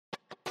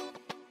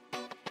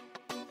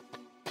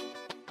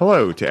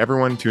Hello to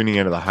everyone tuning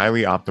into the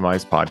Highly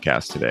Optimized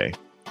podcast today.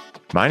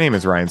 My name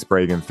is Ryan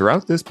Sprague, and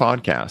throughout this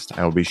podcast,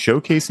 I will be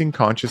showcasing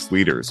conscious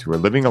leaders who are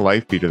living a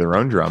life beat of their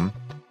own drum,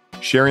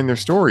 sharing their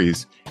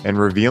stories, and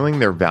revealing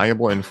their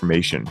valuable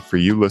information for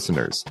you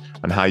listeners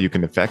on how you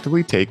can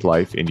effectively take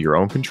life into your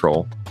own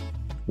control,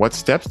 what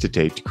steps to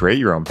take to create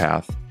your own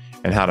path,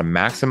 and how to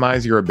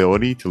maximize your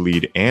ability to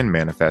lead and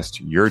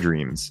manifest your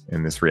dreams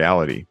in this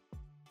reality.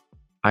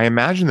 I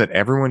imagine that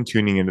everyone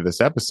tuning into this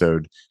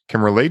episode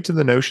can relate to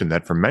the notion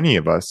that for many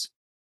of us,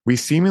 we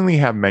seemingly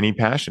have many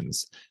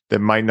passions that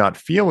might not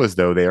feel as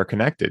though they are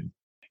connected.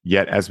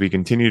 Yet, as we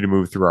continue to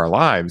move through our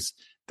lives,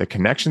 the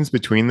connections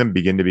between them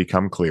begin to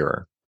become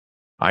clearer.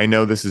 I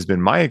know this has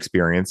been my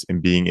experience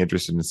in being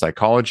interested in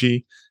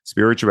psychology,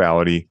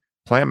 spirituality,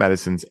 plant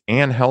medicines,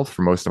 and health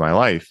for most of my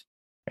life.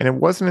 And it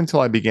wasn't until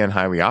I began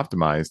Highly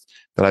Optimized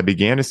that I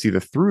began to see the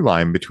through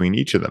line between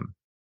each of them.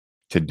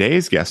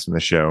 Today's guest on the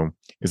show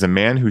is a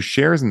man who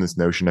shares in this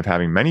notion of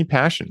having many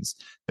passions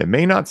that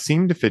may not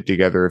seem to fit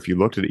together if you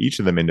looked at each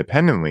of them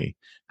independently.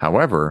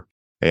 However,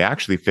 they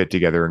actually fit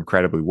together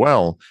incredibly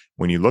well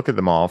when you look at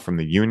them all from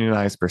the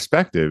unionized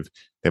perspective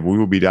that we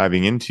will be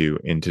diving into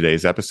in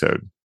today's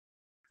episode.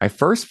 I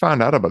first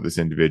found out about this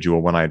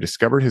individual when I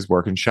discovered his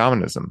work in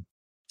shamanism,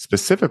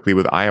 specifically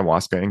with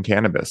ayahuasca and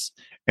cannabis,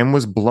 and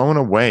was blown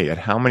away at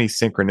how many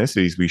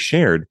synchronicities we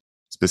shared,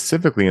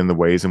 specifically in the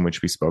ways in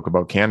which we spoke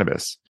about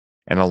cannabis.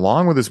 And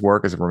along with his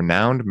work as a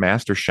renowned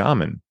master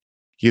shaman,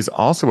 he is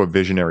also a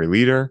visionary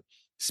leader,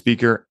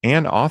 speaker,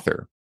 and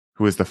author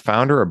who is the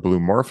founder of Blue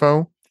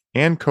Morpho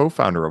and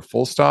co-founder of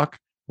Full Stock,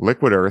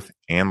 Liquid Earth,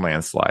 and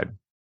Landslide.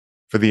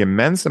 For the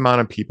immense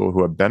amount of people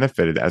who have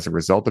benefited as a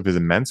result of his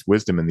immense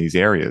wisdom in these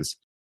areas,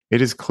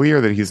 it is clear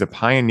that he's a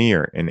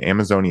pioneer in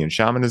Amazonian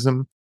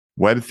shamanism,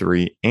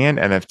 Web3, and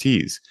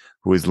NFTs,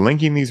 who is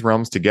linking these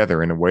realms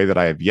together in a way that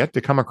I have yet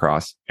to come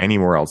across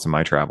anywhere else in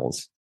my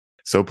travels.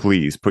 So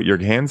please put your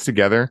hands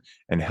together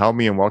and help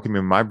me in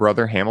welcoming my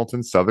brother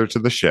Hamilton Souther to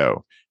the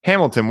show.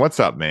 Hamilton, what's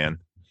up, man?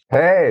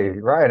 Hey,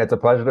 Ryan, it's a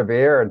pleasure to be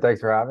here, and thanks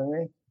for having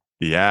me.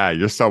 Yeah,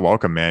 you're so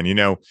welcome, man. You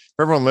know,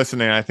 for everyone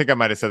listening, I think I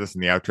might have said this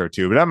in the outro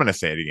too, but I'm going to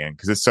say it again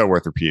because it's so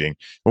worth repeating.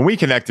 When we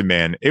connected,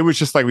 man, it was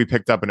just like we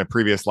picked up in a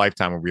previous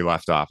lifetime where we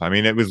left off. I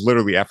mean, it was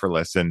literally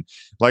effortless. And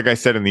like I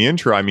said in the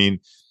intro, I mean,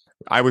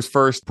 I was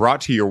first brought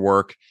to your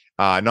work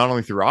not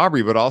only through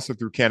Aubrey, but also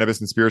through cannabis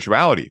and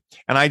spirituality.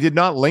 And I did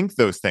not link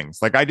those things.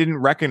 Like I didn't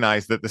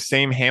recognize that the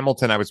same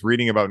Hamilton I was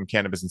reading about in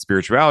cannabis and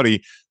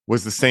spirituality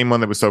was the same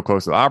one that was so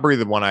close to Aubrey,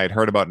 the one I had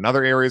heard about in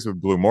other areas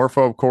with Blue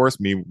Morpho, of course,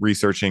 me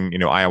researching,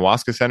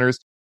 ayahuasca centers.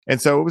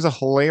 And so it was a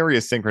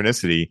hilarious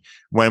synchronicity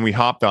when we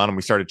hopped on and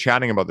we started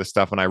chatting about this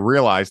stuff. And I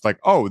realized like,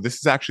 oh, this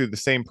is actually the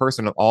same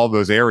person in all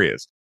those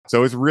areas.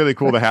 So it's really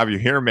cool to have you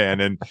here, man.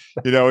 And,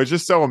 it's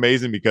just so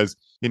amazing because,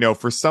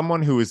 for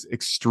someone who is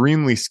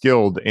extremely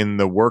skilled in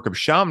the work of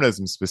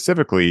shamanism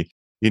specifically,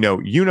 you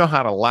know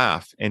how to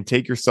laugh and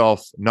take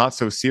yourself not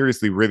so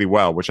seriously really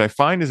well, which I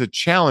find is a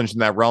challenge in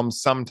that realm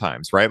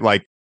sometimes, right?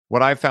 Like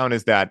what I found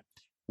is that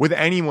with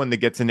anyone that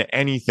gets into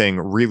anything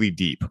really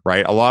deep,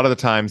 right? A lot of the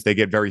times they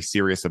get very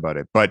serious about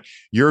it, but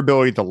your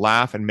ability to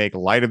laugh and make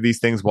light of these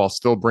things while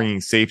still bringing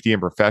safety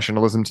and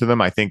professionalism to them,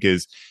 I think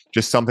is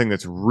just something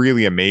that's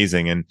really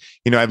amazing. And,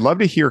 I'd love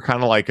to hear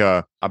kind of like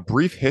a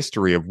brief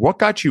history of what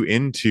got you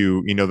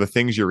into, the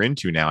things you're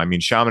into now. I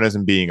mean,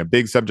 shamanism being a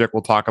big subject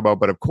we'll talk about,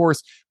 but of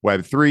course,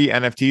 Web3,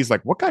 NFTs,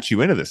 like what got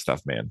you into this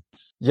stuff, man?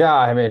 Yeah,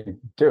 I mean,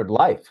 dude,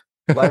 life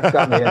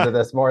got me into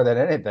this more than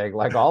anything,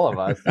 like all of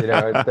us.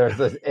 There's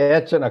this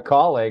itch and a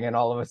calling, and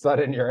all of a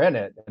sudden you're in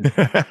it.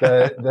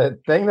 And the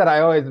thing that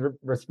I always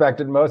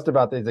respected most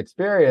about these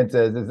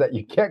experiences is that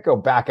you can't go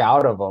back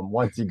out of them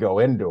once you go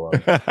into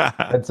them.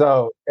 And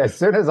so as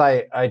soon as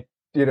I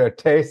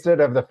tasted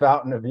of the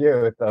fountain of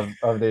youth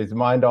of these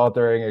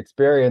mind-altering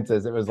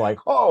experiences, it was like,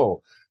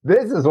 oh,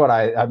 this is what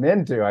I'm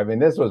into. I mean,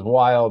 this was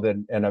wild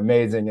and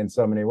amazing in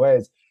so many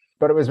ways.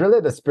 But it was really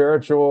the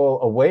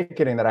spiritual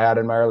awakening that I had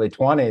in my early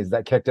 20s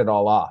that kicked it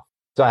all off.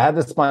 So I had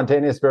this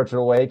spontaneous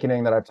spiritual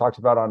awakening that I've talked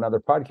about on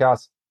other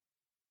podcasts.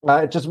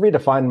 It just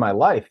redefined my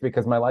life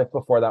because my life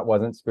before that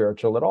wasn't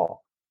spiritual at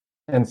all.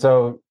 And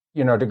so,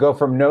 to go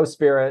from no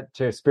spirit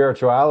to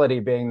spirituality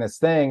being this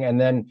thing, and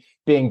then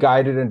being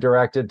guided and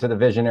directed to the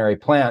visionary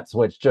plants,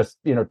 which just,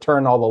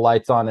 turn all the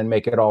lights on and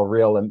make it all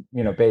real and,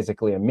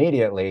 basically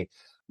immediately,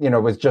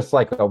 was just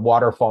like a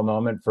waterfall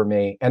moment for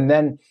me. And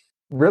then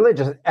really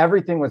just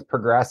everything was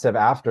progressive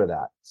after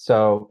that.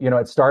 So,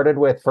 it started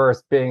with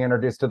first being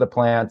introduced to the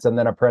plants and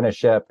then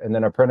apprenticeship. And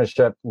then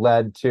apprenticeship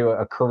led to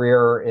a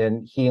career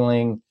in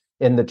healing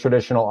in the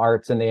traditional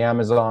arts in the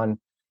Amazon.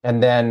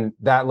 And then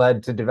that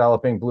led to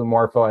developing Blue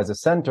Morpho as a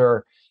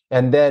center.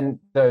 And then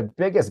the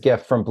biggest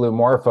gift from Blue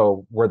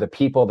Morpho were the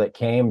people that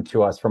came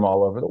to us from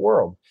all over the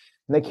world.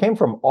 And they came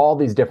from all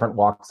these different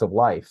walks of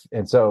life.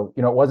 And so,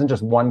 it wasn't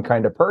just one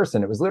kind of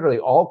person. It was literally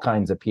all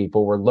kinds of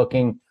people were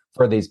looking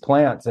for these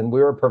plants, and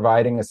we were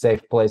providing a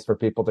safe place for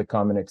people to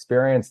come and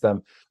experience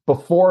them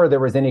before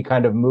there was any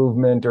kind of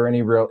movement or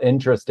any real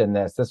interest in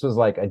this. This was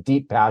like a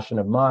deep passion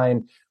of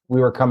mine we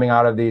were coming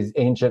out of these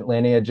ancient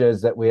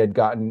lineages that we had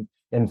gotten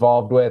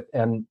involved with.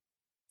 And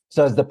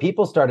so as the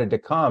people started to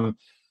come,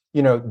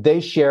 they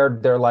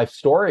shared their life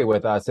story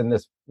with us in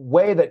this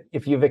way that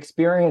if you've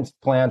experienced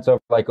plants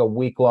over like a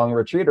week-long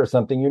retreat or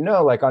something,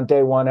 like on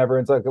day one,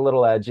 everyone's like a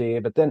little edgy,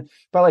 but then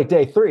by like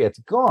day 3, it's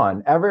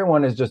gone.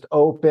 Everyone is just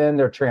open,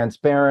 they're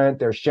transparent,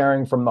 they're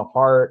sharing from the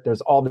heart.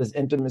 There's all this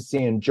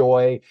intimacy and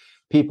joy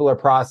people are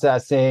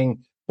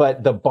processing,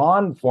 but the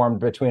bond formed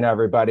between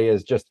everybody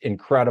is just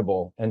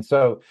incredible. And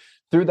so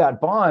through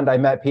that bond, I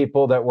met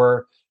people that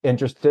were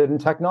interested in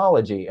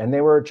technology, and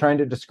they were trying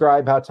to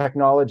describe how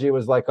technology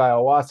was like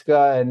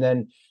ayahuasca. And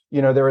then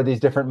there were these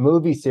different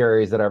movie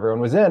series that everyone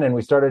was in, and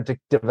we started to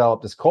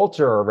develop this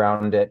culture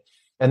around it.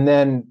 And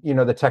then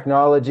the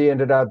technology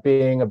ended up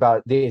being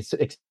about the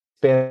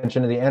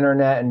expansion of the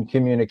internet and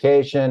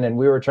communication, and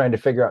we were trying to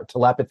figure out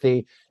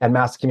telepathy and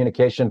mass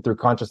communication through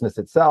consciousness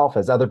itself,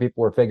 as other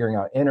people were figuring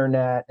out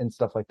internet and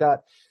stuff like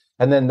that.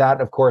 And then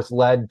that, of course,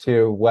 led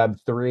to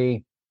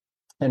Web3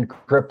 and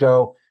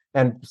crypto.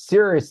 And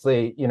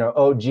seriously,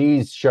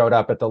 OGs showed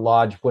up at the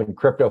lodge when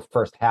crypto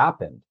first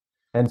happened.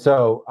 And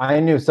so I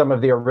knew some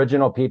of the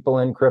original people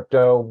in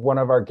crypto. One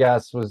of our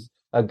guests was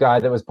a guy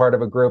that was part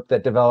of a group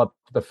that developed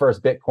the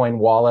first Bitcoin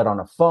wallet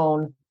on a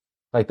phone,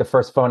 like the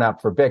first phone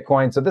app for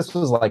Bitcoin. So this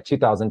was like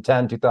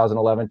 2010,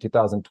 2011,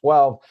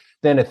 2012.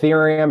 Then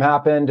Ethereum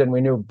happened, and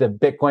we knew the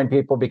Bitcoin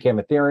people became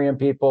Ethereum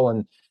people.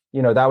 And,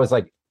 that was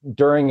like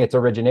during its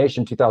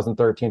origination,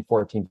 2013,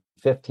 14,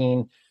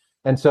 15.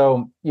 And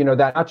so,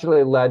 that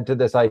actually led to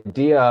this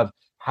idea of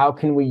how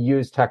can we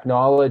use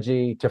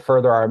technology to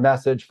further our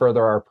message,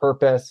 further our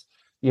purpose,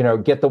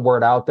 get the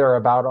word out there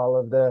about all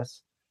of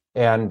this.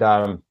 And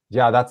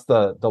that's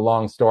the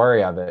long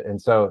story of it.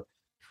 And so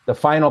the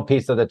final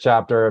piece of the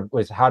chapter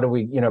was how do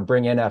we,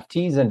 bring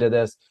NFTs into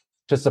this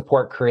to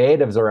support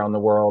creatives around the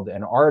world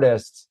and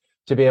artists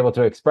to be able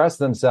to express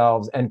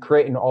themselves and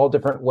create in all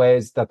different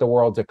ways that the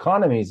world's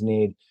economies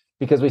need,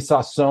 because we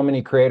saw so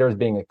many creators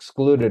being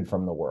excluded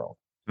from the world.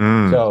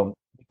 So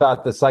we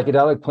thought the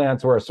psychedelic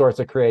plants were a source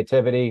of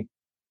creativity.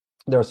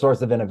 They're a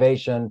source of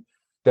innovation.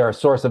 They're a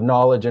source of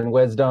knowledge and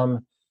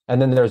wisdom. And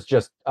then there's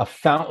just a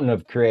fountain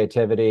of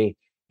creativity.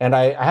 And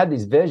I had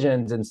these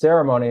visions in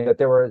ceremony that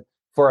there were,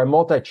 for a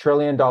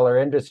multi-trillion-dollar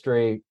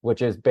industry,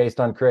 which is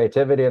based on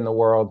creativity in the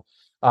world,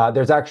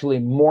 there's actually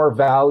more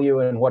value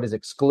in what is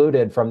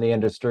excluded from the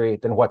industry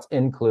than what's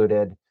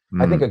included.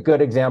 I think a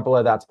good example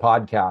of that's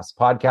podcasts.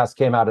 Podcasts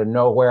came out of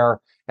nowhere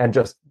and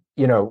just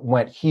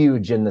went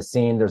huge in the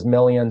scene. There's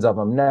millions of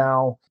them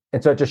now.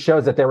 And so it just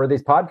shows that there were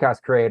these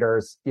podcast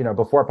creators,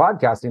 before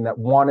podcasting that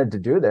wanted to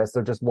do this.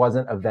 There just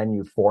wasn't a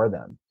venue for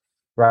them.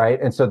 Right.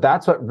 And so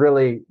that's what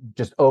really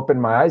just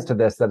opened my eyes to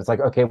this, that it's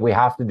like, okay, we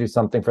have to do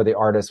something for the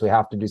artists. We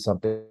have to do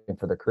something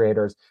for the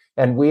creators.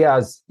 And we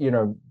as,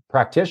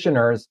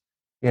 practitioners,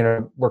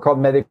 we're called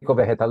medico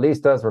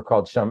vegetalistas. We're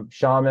called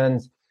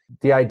shamans.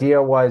 The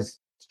idea was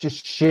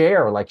just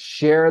share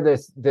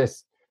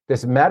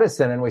this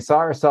medicine, and we saw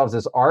ourselves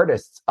as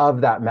artists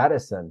of that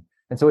medicine.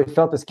 And so we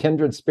felt this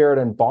kindred spirit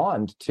and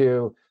bond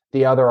to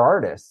the other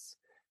artists.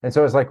 And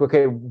so it's like,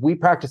 okay, we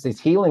practice these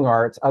healing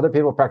arts, other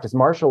people practice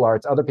martial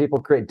arts, other people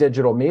create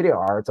digital media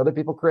arts, other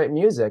people create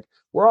music.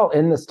 We're all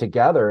in this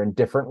together in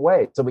different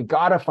ways. So we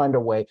got to find a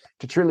way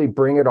to truly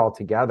bring it all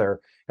together.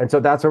 And so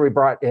that's where we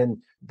brought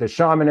in the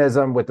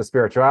shamanism with the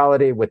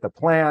spirituality, with the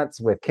plants,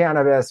 with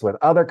cannabis, with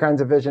other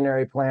kinds of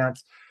visionary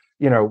plants,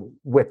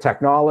 with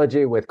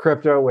technology, with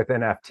crypto, with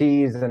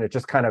NFTs, and it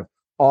just kind of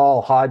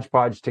all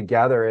hodgepodge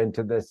together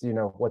into this,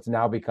 what's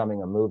now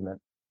becoming a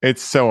movement.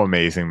 It's so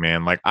amazing,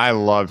 man. Like, I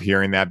love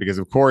hearing that because,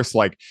 of course,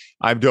 like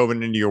I've dove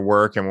into your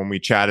work, and when we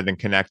chatted and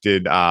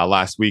connected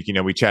last week,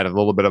 we chatted a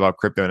little bit about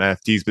crypto and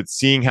NFTs, but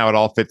seeing how it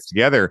all fits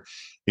together,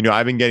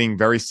 I've been getting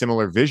very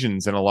similar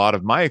visions in a lot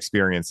of my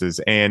experiences.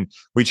 And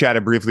we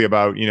chatted briefly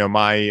about,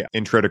 my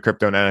intro to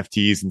crypto and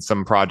NFTs and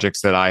some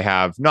projects that I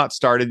have not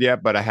started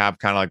yet, but I have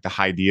kind of like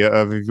the idea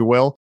of, if you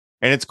will.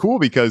 And it's cool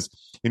because,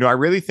 I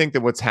really think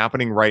that what's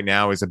happening right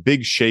now is a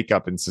big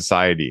shakeup in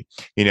society,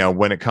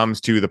 when it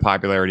comes to the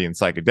popularity in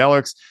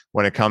psychedelics,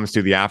 when it comes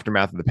to the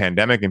aftermath of the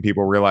pandemic and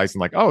people realizing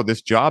like, oh,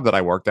 this job that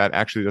I worked at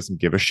actually doesn't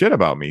give a shit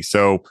about me.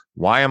 So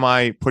why am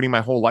I putting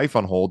my whole life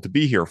on hold to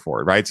be here for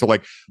it? Right. So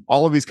like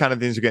all of these kind of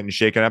things are getting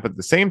shaken up. At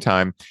the same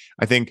time,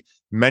 I think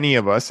many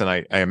of us, and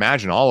I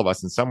imagine all of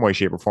us in some way,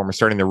 shape, or form, are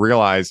starting to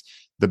realize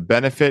the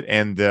benefit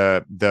and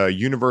the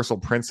universal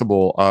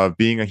principle of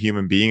being a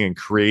human being and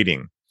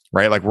creating.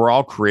 Right? Like we're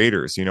all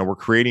creators, we're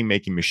creating,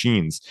 making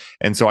machines.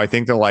 And so I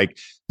think that like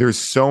there's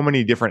so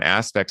many different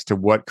aspects to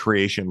what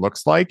creation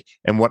looks like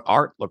and what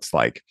art looks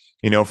like.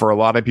 For a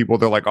lot of people,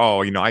 they're like,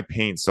 oh, I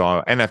paint, so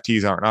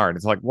NFTs aren't art.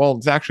 It's like, well,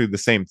 it's actually the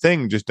same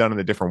thing, just done in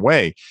a different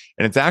way.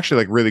 And it's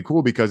actually like really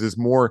cool because there's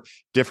more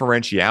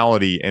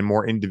differentiality and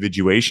more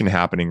individuation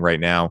happening right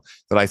now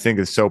that I think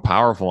is so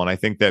powerful. And I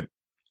think that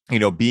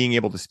being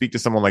able to speak to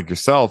someone like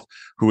yourself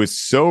who is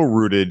so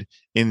rooted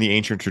in the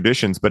ancient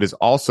traditions, but is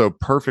also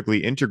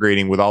perfectly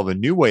integrating with all the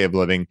new way of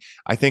living,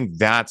 I think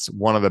that's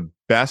one of the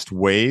best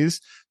ways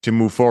to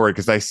move forward.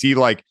 Because I see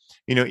like,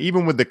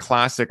 even with the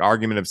classic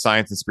argument of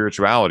science and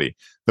spirituality,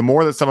 the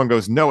more that someone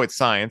goes, no, it's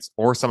science,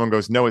 or someone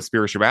goes, no, it's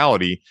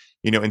spirituality,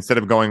 instead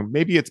of going,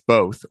 maybe it's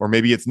both, or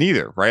maybe it's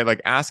neither, right?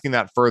 Like asking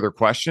that further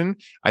question,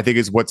 I think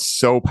is what's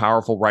so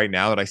powerful right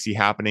now that I see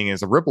happening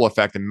as a ripple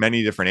effect in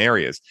many different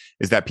areas,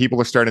 is that people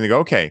are starting to go,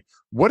 okay,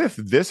 what if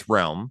this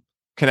realm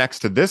connects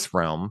to this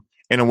realm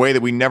in a way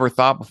that we never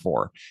thought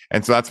before?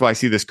 And so that's why I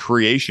see this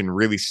creation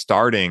really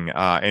starting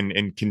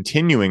and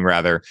continuing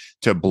rather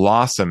to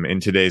blossom in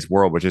today's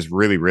world, which is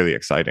really, really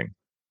exciting.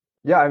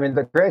 Yeah, I mean,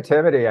 the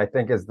creativity, I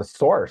think, is the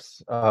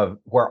source of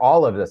where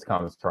all of this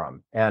comes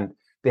from. And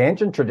the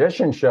ancient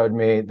tradition showed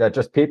me that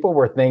just people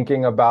were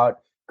thinking about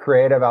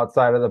creative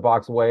outside of the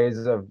box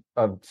ways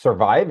of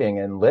surviving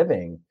and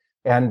living,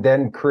 and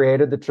then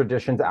created the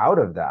traditions out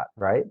of that,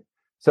 right?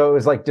 So it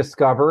was like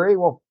discovery.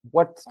 Well,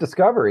 what's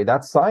discovery?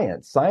 That's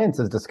science. Science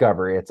is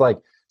discovery. It's like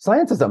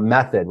science is a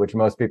method, which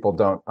most people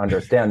don't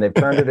understand. They've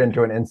turned it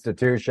into an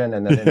institution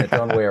and then in its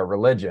own way a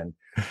religion.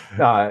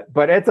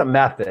 But it's a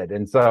method.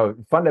 And so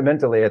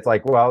fundamentally, it's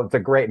like, well, it's a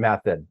great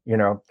method.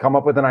 Come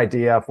up with an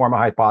idea, form a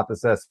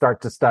hypothesis,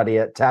 start to study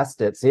it, test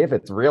it, see if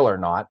it's real or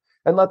not,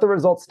 and let the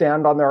results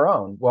stand on their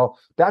own. Well,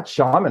 that's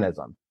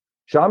shamanism.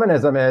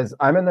 Shamanism is,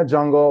 I'm in the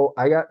jungle,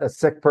 I got a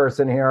sick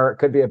person here. It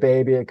could be a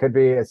baby. It could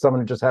be someone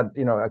who just had,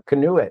 a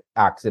canoe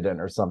accident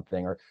or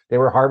something, or they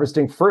were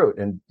harvesting fruit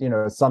and,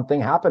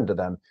 something happened to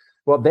them.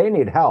 Well, they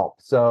need help.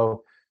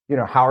 So,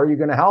 how are you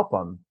going to help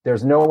them?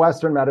 There's no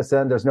Western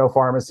medicine. There's no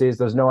pharmacies.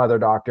 There's no other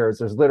doctors.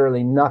 There's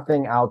literally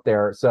nothing out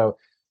there. So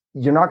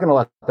you're not going to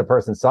let the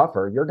person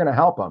suffer. You're going to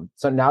help them.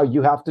 So now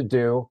you have to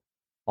do,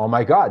 oh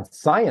my God,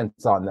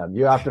 science on them.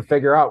 You have to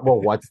figure out, well,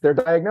 what's their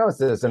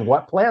diagnosis and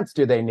what plants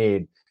do they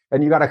need?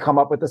 And you got to come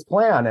up with this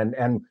plan.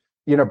 And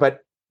but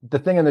the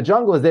thing in the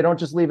jungle is they don't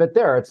just leave it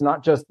there. It's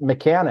not just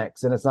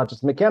mechanics and it's not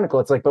just mechanical.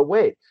 It's like, but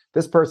wait,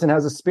 this person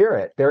has a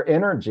spirit, their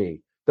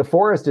energy. The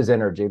forest is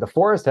energy. The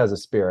forest has a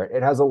spirit.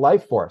 It has a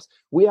life force.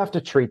 We have to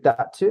treat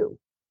that too,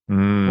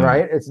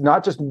 right? It's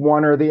not just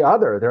one or the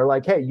other. They're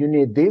like, hey, you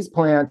need these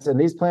plants, and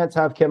these plants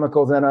have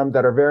chemicals in them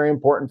that are very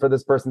important for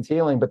this person's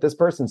healing. But this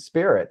person's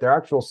spirit, their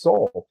actual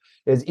soul,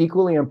 is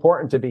equally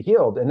important to be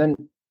healed. And then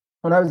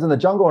when I was in the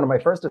jungle, one of my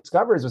first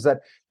discoveries was that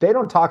they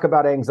don't talk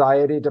about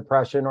anxiety,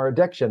 depression, or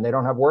addiction. They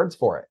don't have words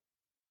for it.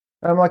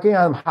 And I'm looking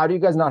at them, how do you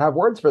guys not have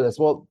words for this?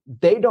 Well,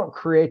 they don't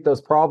create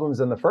those problems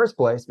in the first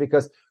place,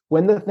 because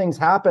when the things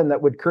happen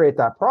that would create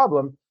that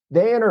problem,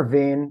 they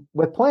intervene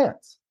with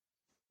plants.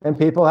 And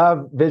people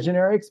have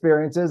visionary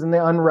experiences and they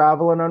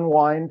unravel and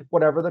unwind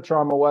whatever the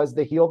trauma was.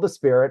 They heal the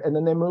spirit and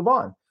then they move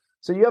on.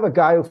 So you have a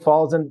guy who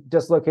falls and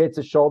dislocates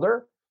his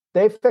shoulder.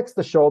 They fix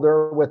the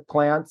shoulder with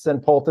plants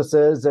and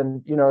poultices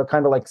and,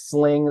 kind of like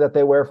sling that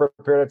they wear for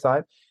a period of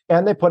time.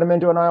 And they put him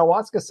into an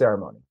ayahuasca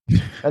ceremony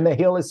and they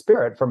heal his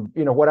spirit from,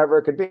 whatever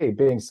it could be,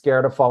 being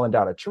scared of falling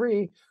down a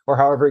tree or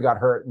however he got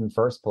hurt in the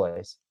first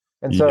place.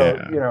 And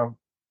so,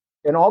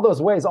 in all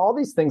those ways, all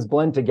these things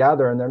blend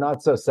together and they're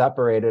not so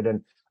separated.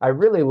 And I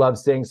really love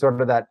seeing sort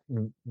of that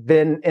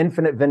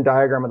infinite Venn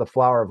diagram of the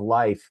flower of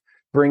life,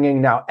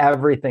 bringing now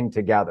everything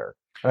together.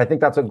 And I think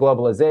that's what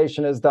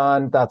globalization has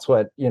done. That's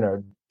what,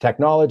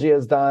 technology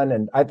has done.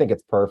 And I think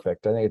it's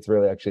perfect. I think it's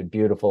really actually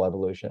beautiful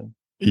evolution.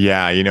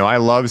 Yeah. I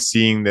love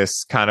seeing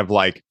this kind of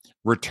like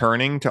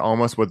returning to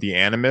almost what the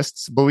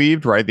animists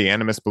believed, right? The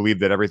animists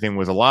believed that everything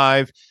was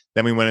alive.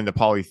 Then we went into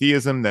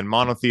polytheism, then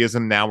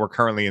monotheism. Now we're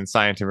currently in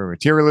scientific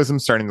materialism,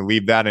 starting to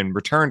leave that and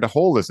return to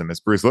holism, as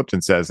Bruce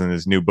Lipton says in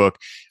his new book.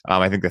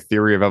 I think The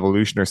Theory of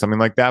Evolution or something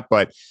like that.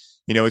 But,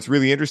 it's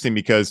really interesting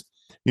because,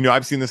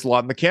 I've seen this a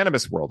lot in the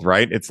cannabis world,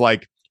 right? It's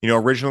like,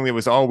 originally it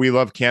was, oh, we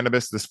love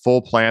cannabis, this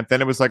full plant.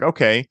 Then it was like,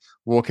 okay,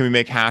 well, can we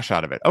make hash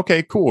out of it?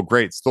 Okay, cool,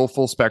 great. Still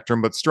full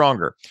spectrum, but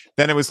stronger.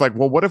 Then it was like,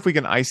 well, what if we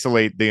can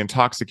isolate the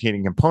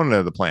intoxicating component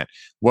of the plant?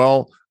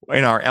 Well,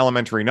 in our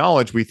elementary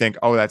knowledge, we think,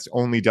 oh, that's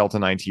only Delta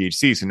 9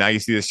 THC. So now you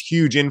see this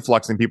huge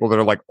influx in people that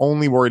are like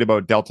only worried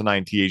about Delta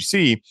 9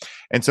 THC.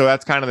 And so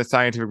that's kind of the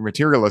scientific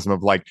materialism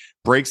of like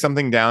break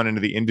something down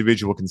into the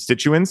individual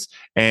constituents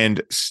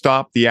and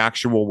stop the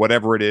actual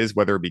whatever it is,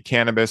 whether it be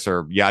cannabis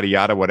or yada,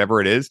 yada,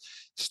 whatever it is.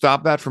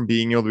 Stop that from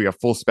being able to be a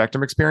full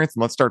spectrum experience.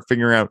 And let's start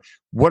figuring out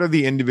what are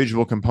the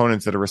individual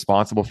components that are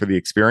responsible for the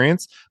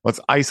experience. Let's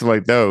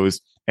isolate those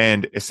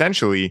and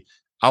essentially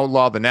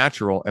outlaw the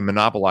natural and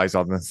monopolize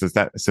all the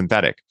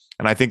synthetic.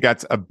 And I think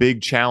that's a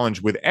big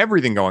challenge with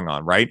everything going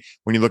on, right?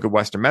 When you look at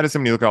Western medicine,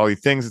 when you look at all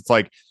these things, it's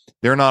like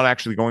they're not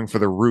actually going for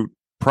the root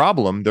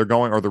problem. They're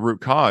going, or the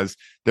root cause,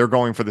 they're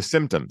going for the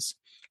symptoms.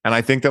 And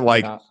I think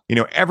that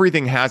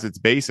everything has its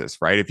basis,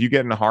 right? If you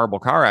get in a horrible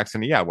car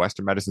accident, yeah,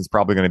 Western medicine is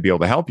probably going to be able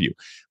to help you.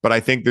 But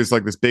I think there's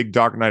like this big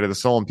dark night of the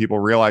soul and people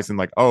realizing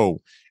like,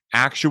 oh,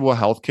 actual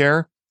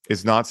healthcare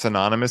is not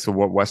synonymous with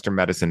what Western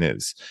medicine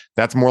is.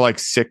 That's more like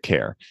sick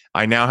care.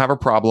 I now have a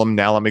problem.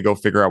 Now let me go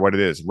figure out what it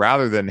is,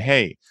 rather than,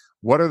 hey,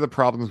 what are the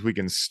problems we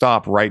can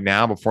stop right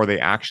now before they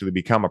actually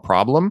become a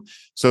problem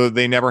so that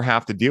they never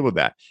have to deal with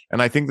that?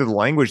 And I think that the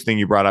language thing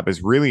you brought up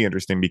is really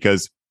interesting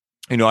because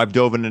I've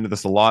dove into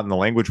this a lot in the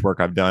language work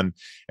I've done,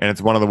 and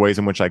it's one of the ways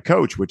in which I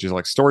coach, which is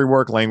like story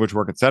work, language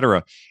work,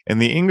 etc.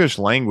 And the English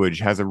language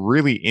has a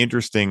really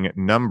interesting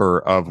number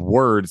of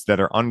words that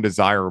are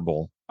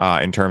undesirable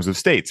in terms of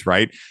states,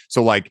 right?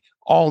 So like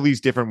all these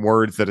different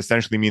words that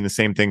essentially mean the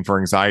same thing for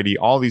anxiety,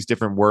 all these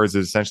different words that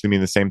essentially mean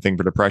the same thing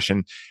for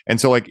depression.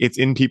 And so like it's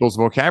in people's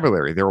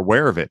vocabulary. They're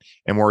aware of it.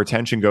 And where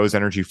attention goes,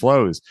 energy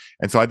flows.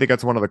 And so I think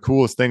that's one of the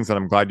coolest things that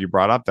I'm glad you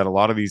brought up, that a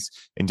lot of these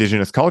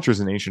indigenous cultures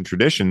and ancient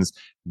traditions,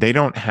 they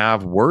don't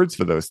have words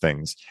for those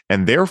things.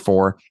 And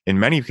therefore, in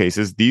many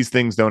cases, these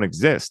things don't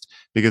exist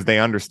because they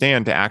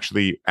understand to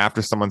actually,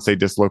 after someone say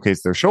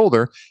dislocates their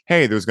shoulder,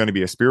 hey, there's going to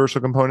be a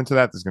spiritual component to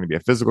that. There's going to be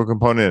a physical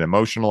component, an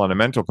emotional and a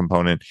mental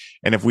component.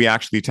 And if we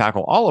actually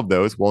tackle all of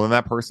those, well, then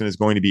that person is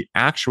going to be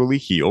actually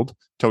healed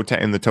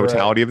in the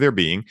totality of their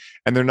being.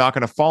 And they're not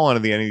going to fall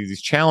into any of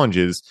these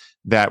challenges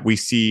that we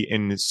see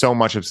in so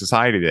much of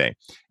society today.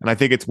 And I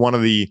think it's one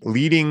of the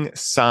leading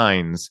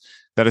signs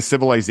that a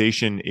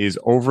civilization is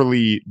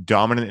overly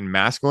dominant in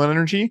masculine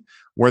energy,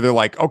 where they're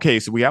like, okay,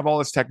 so we have all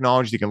this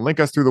technology that can link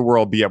us through the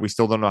world, but yet we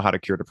still don't know how to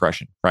cure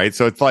depression, right?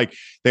 So it's like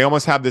they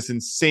almost have this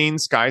insane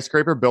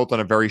skyscraper built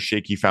on a very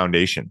shaky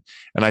foundation.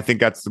 And I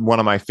think that's one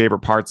of my favorite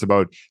parts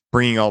about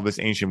bringing all this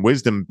ancient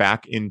wisdom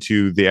back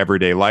into the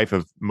everyday life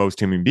of most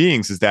human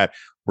beings, is that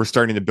we're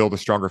starting to build a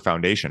stronger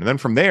foundation. And then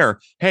from there,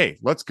 hey,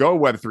 let's go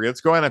Web3,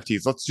 let's go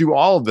NFTs, let's do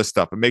all of this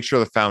stuff and make sure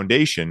the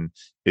foundation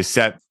is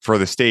set for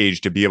the stage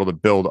to be able to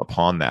build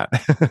upon that.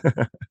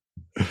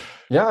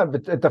 Yeah,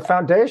 but the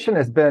foundation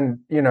has been,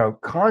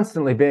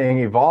 constantly being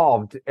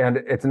evolved, and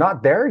it's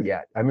not there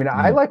yet. I mean,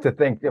 I like to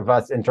think of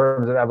us in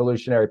terms of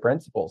evolutionary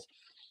principles,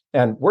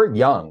 and we're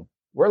young.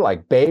 We're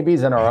like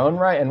babies in our own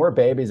right, and we're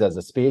babies as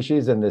a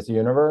species in this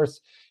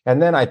universe.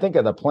 And then I think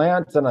of the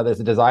plants and of this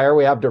desire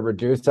we have to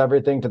reduce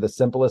everything to the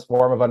simplest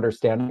form of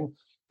understanding.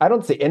 I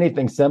don't see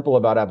anything simple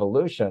about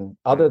evolution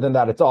other than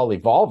that it's all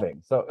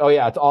evolving. So,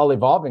 it's all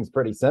evolving is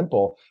pretty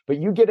simple. But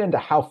you get into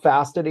how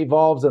fast it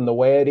evolves and the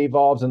way it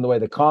evolves and the way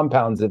the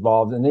compounds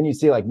evolve. And then you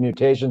see like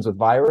mutations with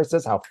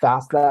viruses, how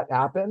fast that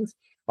happens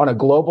on a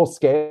global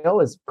scale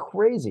is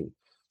crazy.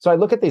 So I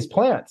look at these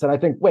plants and I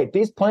think, wait,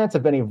 these plants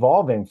have been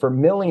evolving for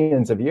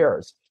millions of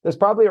years. There's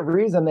probably a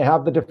reason they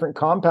have the different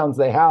compounds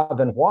they have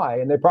and why,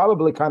 and they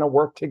probably kind of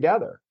work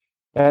together.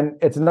 And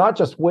it's not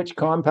just which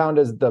compound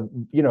is the,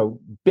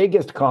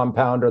 biggest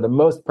compound or the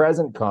most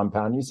present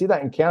compound. You see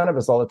that in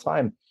cannabis all the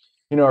time,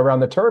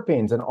 around the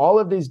terpenes and all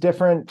of these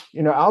different,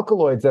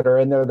 alkaloids that are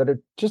in there that are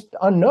just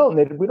unknown.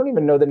 We don't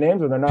even know the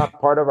names, or they're not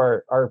part of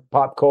our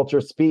pop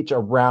culture speech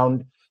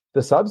around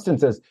the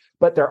substances.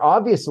 But they're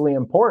obviously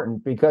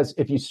important, because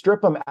if you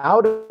strip them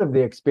out of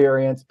the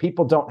experience,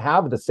 people don't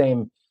have the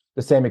same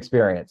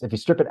experience. If you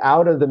strip it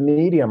out of the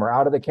medium or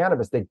out of the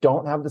cannabis, they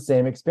don't have the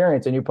same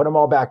experience. And you put them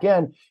all back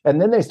in,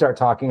 and then they start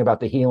talking about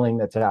the healing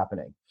that's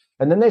happening.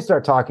 And then they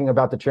start talking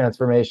about the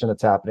transformation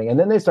that's happening. And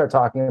then they start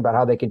talking about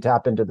how they can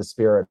tap into the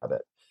spirit of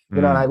it.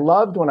 And I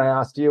loved when I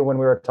asked you when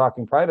we were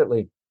talking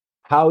privately,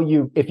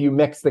 if you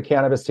mix the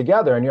cannabis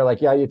together, and you're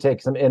like, yeah, you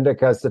take some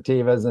indicas,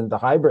 sativas, and the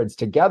hybrids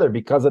together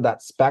because of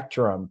that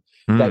spectrum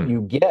that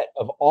you get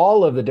of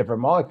all of the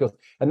different molecules.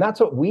 And that's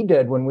what we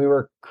did when we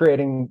were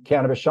creating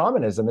cannabis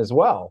shamanism as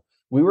well.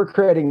 We were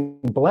creating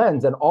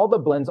blends, and all the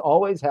blends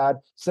always had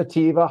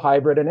sativa,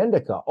 hybrid, and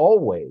indica,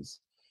 always.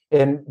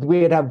 And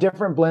we'd have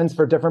different blends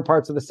for different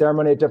parts of the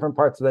ceremony at different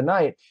parts of the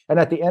night. And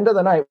at the end of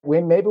the night,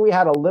 maybe we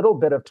had a little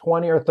bit of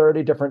 20 or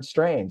 30 different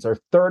strains, or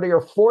 30 or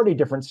 40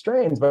 different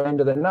strains by the end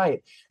of the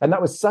night. And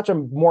that was such a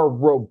more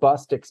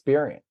robust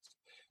experience.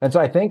 And so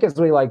I think as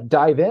we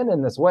dive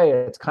in this way,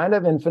 it's kind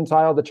of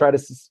infantile to try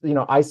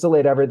to,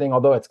 isolate everything,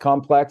 although it's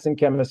complex in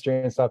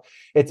chemistry and stuff.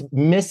 It's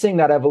missing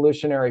that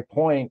evolutionary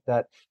point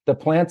that the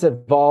plants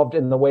evolved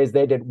in the ways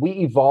they did. We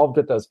evolved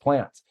with those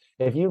plants.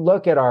 If you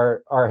look at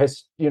our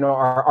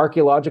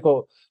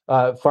archaeological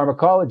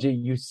pharmacology,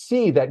 you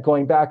see that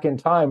going back in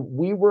time,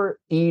 we were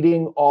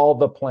eating all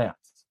the plants.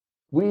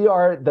 We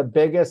are the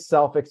biggest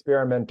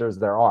self-experimenters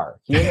there are.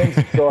 Humans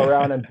go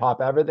around and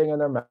pop everything in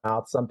their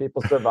mouth. Some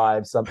people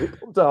survive, some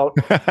people don't.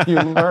 You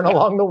learn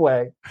along the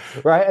way,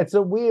 right? And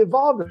so we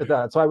evolved with that.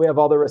 That's why we have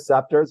all the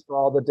receptors for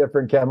all the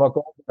different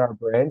chemicals in our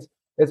brains.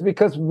 It's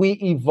because we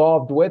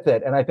evolved with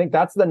it. And I think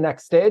that's the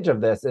next stage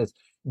of this, is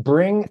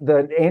bring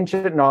the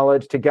ancient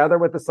knowledge together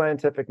with the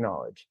scientific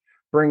knowledge,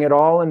 bring it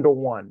all into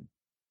one,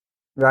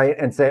 right?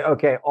 And say,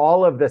 okay,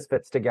 all of this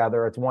fits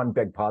together. It's one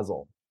big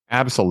puzzle.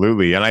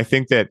 Absolutely. And I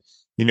think that,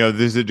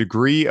 there's a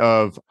degree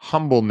of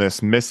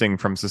humbleness missing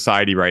from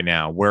society right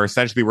now, where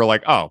essentially we're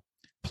like, oh,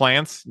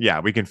 plants,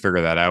 yeah, we can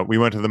figure that out. We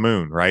went to the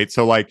moon, right?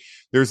 So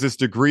there's this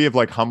degree of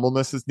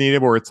humbleness is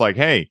needed, where it's like,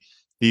 hey,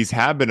 these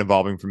have been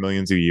evolving for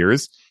millions of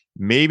years.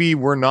 Maybe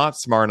we're not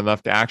smart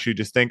enough to actually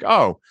just think,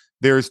 oh,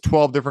 there's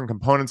 12 different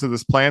components of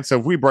this plant. So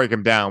if we break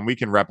them down, we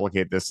can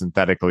replicate this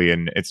synthetically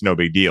and it's no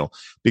big deal.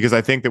 Because I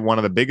think that one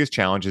of the biggest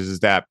challenges is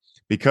that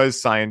because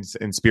science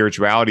and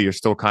spirituality are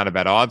still kind of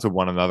at odds with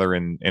one another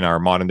in our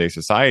modern day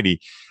society,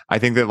 I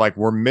think that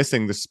we're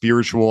missing the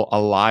spiritual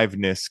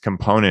aliveness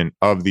component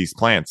of these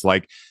plants.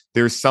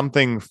 there's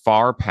something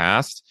far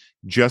past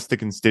just the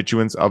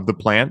constituents of the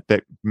plant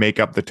that make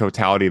up the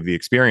totality of the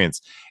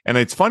experience. And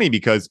it's funny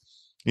because,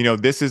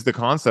 this is the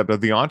concept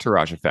of the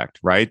entourage effect,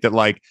 right? That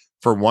like,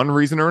 for one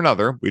reason or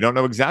another, we don't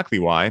know exactly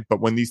why, but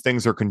when these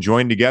things are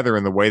conjoined together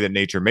in the way that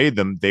nature made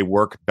them, they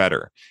work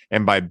better.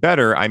 And by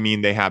better, I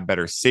mean they have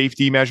better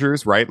safety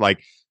measures, right?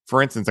 Like,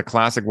 for instance, a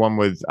classic one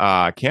with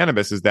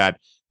cannabis is that,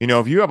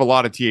 if you have a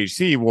lot of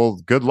THC, well,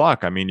 good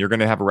luck. I mean, you're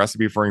going to have a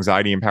recipe for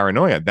anxiety and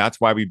paranoia.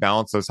 That's why we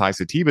balance those high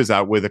sativas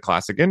out with a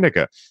classic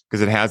indica,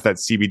 because it has that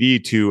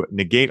CBD to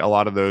negate a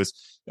lot of those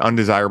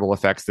undesirable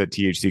effects that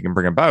THC can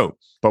bring about.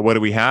 But what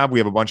do we have? We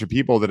have a bunch of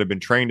people that have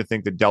been trained to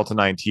think that Delta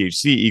 9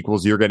 THC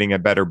equals you're getting a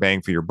better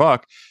bang for your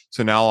buck.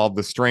 So now all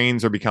the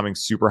strains are becoming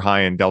super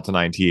high in Delta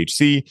 9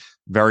 THC,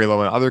 very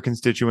low in other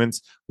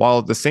constituents, while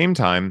at the same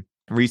time,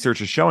 research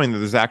is showing that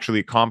there's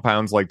actually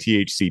compounds like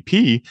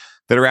THCP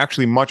that are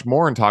actually much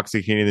more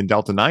intoxicating than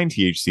Delta 9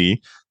 THC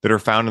that are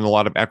found in a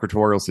lot of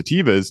equatorial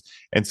sativas.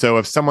 And so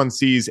if someone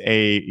sees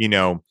a,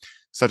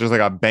 such as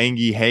like a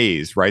Bangi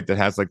haze, right, that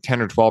has like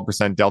 10 or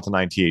 12% Delta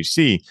 9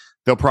 THC,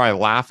 they'll probably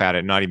laugh at it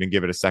and not even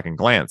give it a second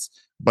glance.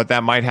 But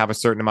that might have a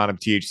certain amount of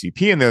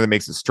THCP in there that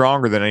makes it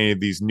stronger than any of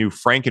these new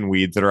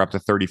Frankenweeds that are up to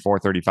 34,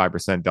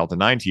 35% Delta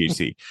 9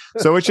 THC.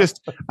 So it's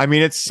just,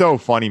 it's so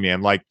funny,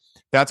 man. Like,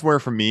 that's where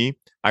for me,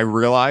 I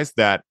realized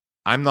that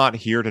I'm not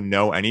here to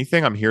know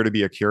anything. I'm here to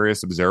be a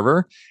curious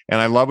observer.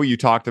 And I love what you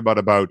talked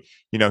about,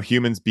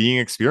 humans being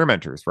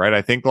experimenters, right?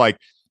 I think like,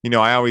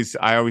 I always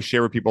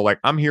share with people, like,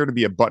 I'm here to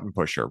be a button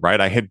pusher, right?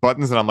 I hit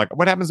buttons and I'm like,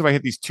 what happens if I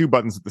hit these two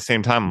buttons at the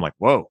same time? I'm like,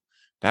 whoa,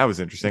 that was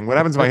interesting. What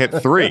happens if I hit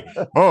three?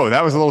 Oh,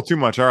 that was a little too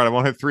much. All right, I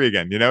won't hit three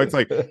again. It's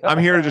like, I'm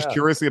here to just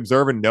curiously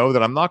observe and know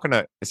that I'm not going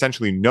to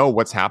essentially know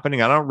what's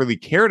happening. I don't really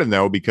care to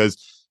know, because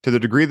to the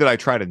degree that I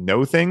try to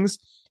know things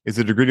is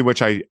the degree to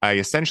which I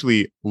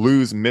essentially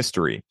lose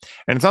mystery.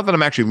 And it's not that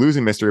I'm actually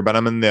losing mystery, but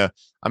I'm in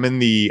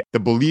the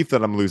belief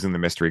that I'm losing the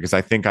mystery because I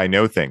think I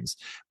know things.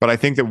 But I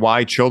think that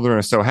why children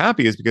are so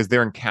happy is because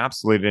they're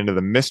encapsulated into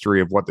the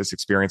mystery of what this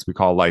experience we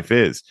call life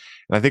is.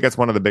 And I think that's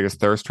one of the biggest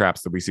thirst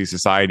traps that we see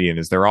society in,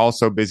 is they're all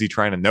so busy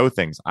trying to know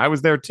things. I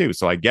was there too,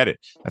 so I get it.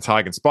 That's how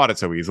I can spot it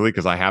so easily,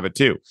 because I have it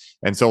too.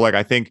 And so like,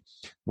 I think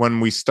when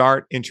we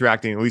start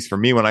interacting, at least for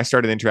me, when I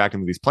started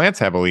interacting with these plants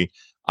heavily,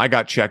 I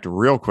got checked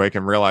real quick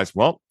and realized,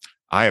 well,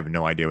 I have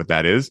no idea what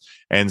that is.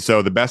 And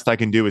so the best I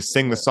can do is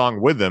sing the song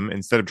with them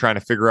instead of trying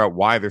to figure out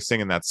why they're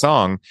singing that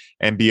song,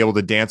 and be able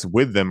to dance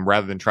with them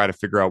rather than try to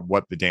figure out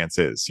what the dance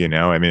is.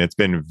 It's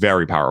been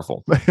very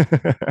powerful.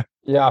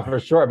 Yeah, for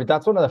sure. But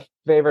that's one of the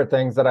favorite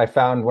things that I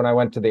found when I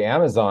went to the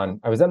Amazon.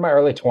 I was in my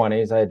early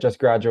 20s. I had just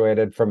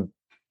graduated from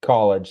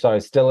college. So I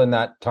was still in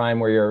that time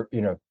where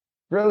you're,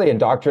 really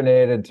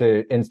indoctrinated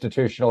to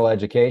institutional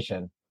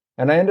education.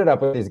 And I ended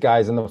up with these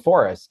guys in the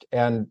forest,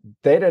 and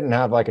they didn't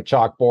have like a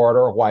chalkboard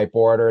or a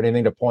whiteboard or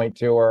anything to point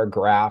to, or a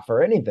graph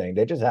or anything.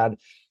 They just had,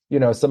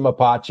 some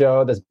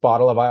mapacho, this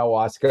bottle of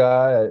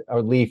ayahuasca, a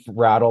leaf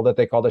rattle that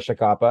they called a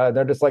shakapa. And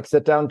they're just like,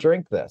 sit down,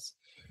 drink this,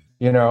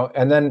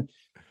 and then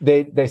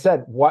they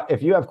said, what,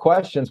 if you have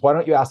questions, why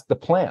don't you ask the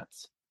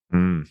plants?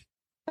 And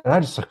I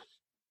just like,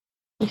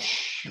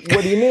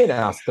 what do you mean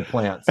ask the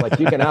plants? Like,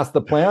 you can ask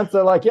the plants?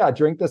 They're like, yeah,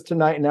 drink this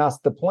tonight and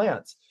ask the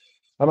plants.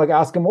 I'm like,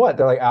 ask them what?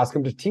 They're like, ask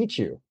them to teach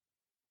you.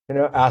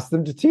 Ask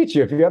them to teach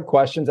you. If you have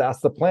questions,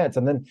 ask the plants.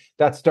 And then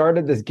that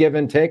started this give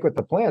and take with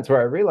the plants, where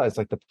I realized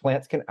like the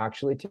plants can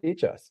actually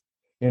teach us.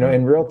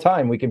 In real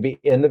time, we can be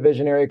in the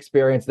visionary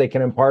experience. They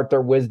can impart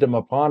their wisdom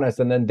upon us,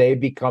 and then they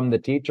become the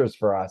teachers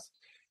for us.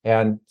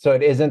 And so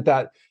it isn't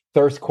that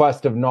thirst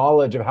quest of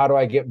knowledge of how do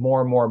I get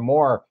more and more and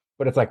more,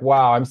 but it's like,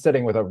 wow, I'm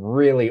sitting with a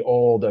really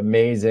old,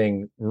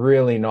 amazing,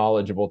 really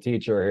knowledgeable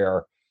teacher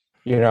here,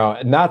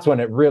 and that's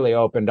when it really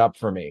opened up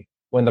for me.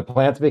 When the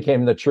plants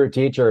became the true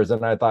teachers,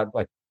 and I thought,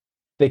 like,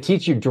 they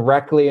teach you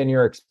directly in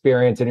your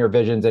experience and your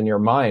visions and your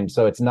mind.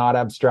 So it's not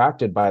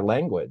abstracted by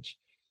language.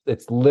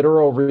 It's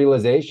literal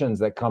realizations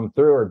that come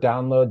through, or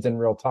downloads in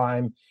real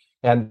time.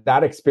 And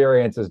that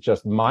experience is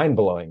just mind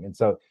blowing. And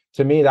so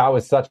to me, that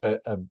was such a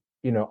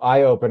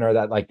eye opener,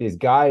 that like these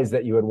guys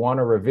that you would want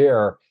to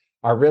revere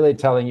are really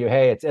telling you,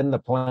 hey, it's in the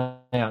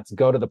plants,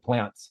 go to the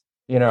plants,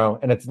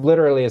 and it's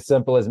literally as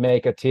simple as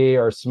make a tea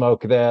or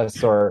smoke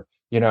this, or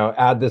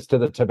add this to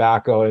the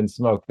tobacco and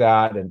smoke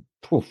that, and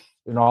poof,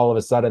 and all of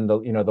a sudden the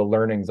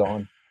learning's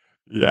on.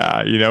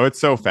 Yeah, it's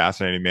so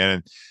fascinating,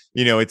 man.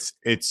 And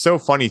it's so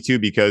funny too,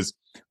 because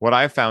what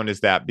I found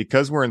is that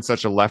because we're in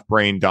such a left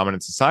brain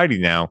dominant society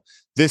now,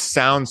 this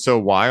sounds so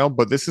wild,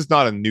 but this is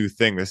not a new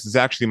thing. This is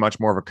actually much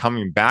more of a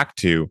coming back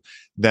to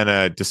than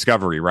a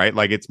discovery, right?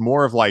 Like, it's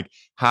more of like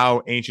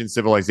how ancient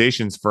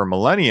civilizations for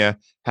millennia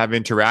have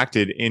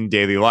interacted in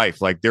daily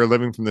life. Like, they're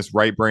living from this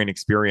right brain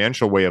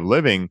experiential way of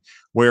living,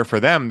 where for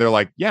them, they're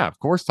like, yeah, of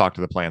course, talk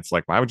to the plants.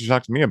 Like, why would you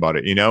talk to me about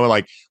it?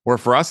 Like, where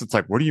for us, it's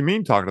like, what do you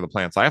mean talk to the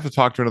plants? I have to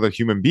talk to another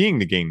human being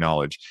to gain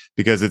knowledge,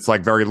 because it's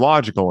like very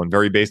logical and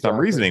very based on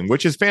reasoning,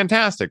 which is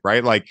fantastic,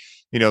 right? Like,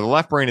 the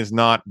left brain is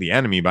not the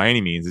enemy by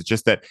any means. It's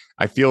just that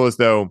I feel as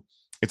though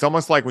it's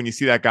almost like when you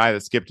see that guy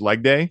that skipped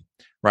leg day,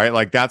 right?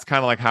 Like that's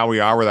kind of like how we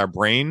are with our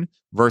brain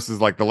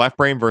versus like the left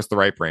brain versus the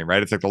right brain,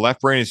 right? It's like the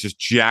left brain is just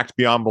jacked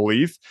beyond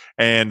belief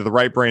and the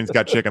right brain's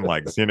got chicken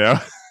legs, you know?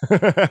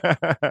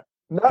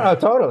 No, no,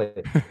 totally,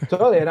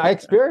 totally. And I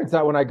experienced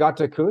that when I got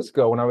to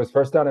Cusco when I was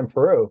first down in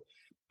Peru.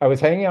 I was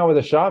hanging out with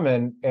a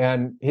shaman,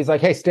 and he's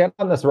like, "Hey, stand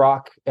on this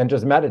rock and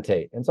just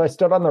meditate." And so I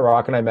stood on the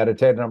rock and I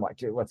meditated. And I'm like,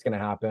 "Dude, what's going to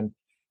happen?"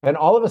 And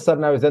all of a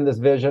sudden, I was in this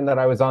vision that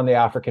I was on the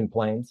African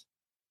plains.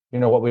 You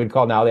know what we would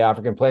call now the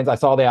African plains. I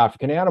saw the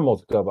African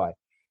animals go by,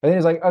 and then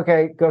he's like,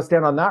 "Okay, go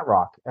stand on that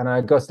rock." And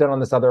I go stand on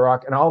this other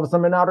rock, and all of a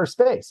sudden, I'm in outer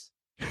space.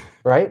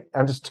 Right?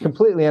 I'm just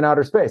completely in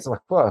outer space. I'm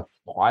like, "Whoa,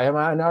 why am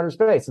I in outer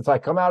space?" And so I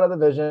come out of the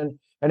vision,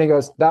 and he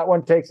goes, "That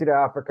one takes you to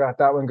Africa.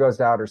 That one goes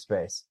to outer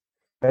space."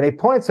 And he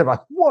points at him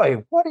like,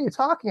 "Boy, what are you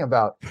talking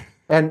about?"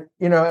 And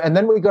and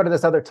then we go to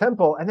this other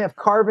temple, and they have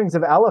carvings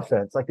of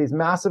elephants, like these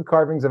massive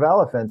carvings of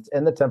elephants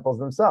in the temples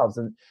themselves.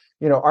 And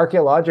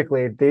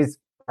archaeologically, these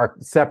are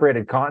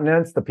separated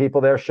continents. The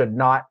people there should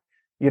not,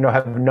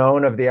 have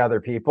known of the other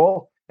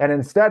people. And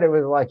instead, it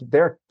was like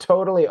they're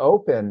totally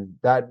open.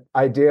 That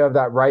idea of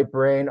that right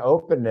brain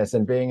openness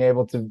and being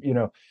able to,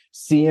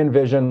 see in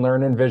vision,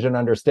 learn in vision,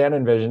 understand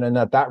in vision, and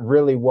that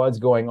really was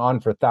going on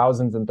for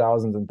thousands and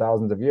thousands and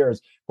thousands of years.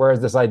 Whereas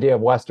this idea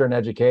of Western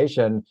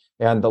education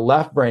and the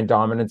left brain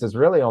dominance is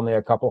really only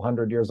a couple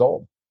hundred years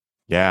old.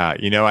 Yeah,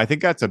 I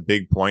think that's a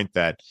big point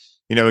that,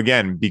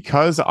 again,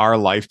 because our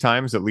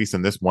lifetimes, at least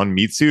in this one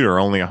meat suit, are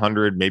only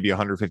 100, maybe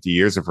 150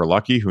 years if we're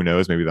lucky. Who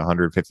knows? Maybe the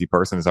 150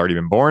 person has already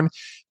been born.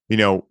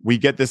 We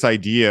get this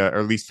idea,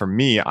 or at least for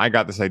me, I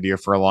got this idea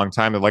for a long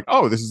time of like,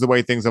 oh, this is the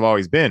way things have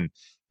always been.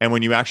 And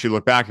when you actually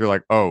look back, you're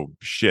like, oh,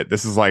 shit,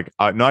 this is like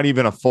not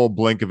even a full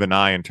blink of an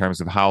eye in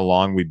terms of how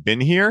long we've been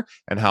here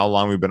and how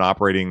long we've been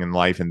operating in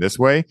life in this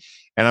way.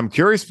 And I'm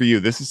curious for you,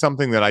 this is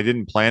something that I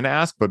didn't plan to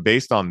ask, but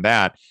based on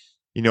that,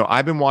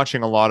 I've been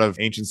watching a lot of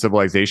ancient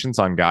civilizations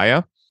on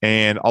Gaia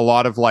and a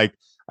lot of like,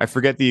 I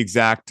forget the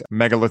exact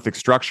megalithic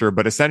structure,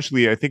 but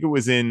essentially, I think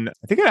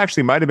it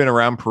actually might have been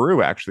around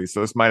Peru, actually. So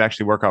this might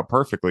actually work out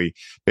perfectly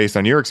based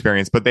on your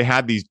experience. But they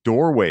had these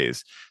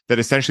doorways that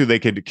essentially they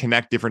could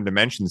connect different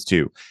dimensions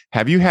to.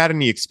 Have you had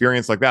any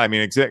experience like that? I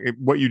mean,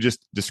 what you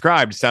just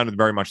described sounded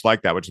very much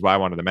like that, which is why I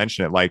wanted to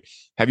mention it. Like,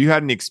 have you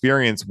had any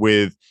experience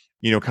with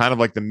kind of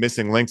like the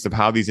missing links of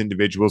how these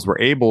individuals were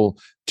able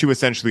to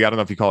essentially, I don't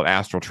know if you call it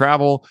astral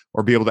travel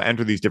or be able to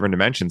enter these different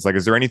dimensions. Like,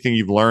 is there anything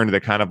you've learned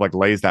that kind of like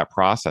lays that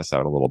process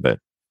out a little bit?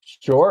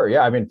 Sure.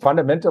 Yeah. I mean,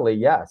 fundamentally,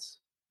 yes.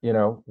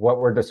 What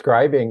we're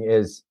describing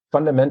is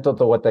fundamental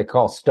to what they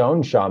call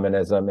stone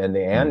shamanism in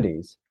the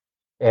Andes.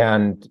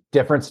 And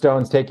different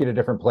stones take you to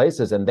different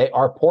places, and they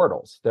are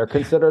portals. They're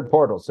considered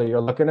portals. So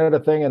you're looking at a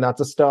thing and that's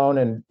a stone,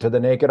 and to the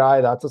naked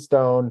eye, that's a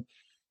stone.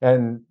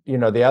 And,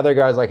 the other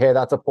guy's like, "Hey,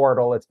 that's a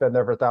portal. It's been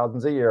there for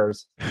thousands of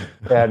years."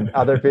 And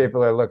other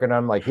people are looking at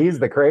him like, he's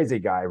the crazy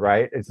guy,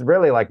 right? It's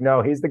really like,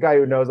 no, he's the guy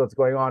who knows what's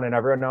going on and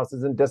everyone else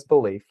is in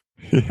disbelief.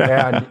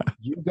 Yeah. And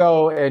you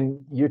go and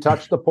you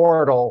touch the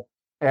portal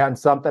and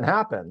something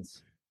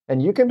happens.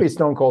 And you can be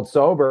stone cold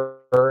sober,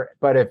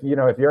 but if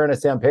you're in a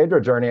San Pedro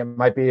journey, it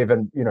might be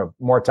even,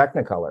 more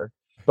technicolor.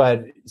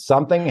 But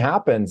something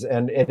happens,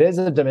 and it is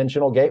a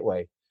dimensional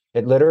gateway.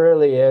 It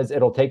literally is.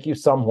 It'll take you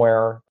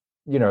somewhere.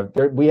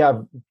 We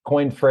have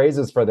coined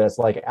phrases for this,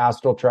 like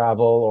astral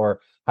travel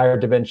or higher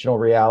dimensional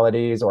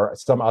realities or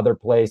some other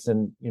place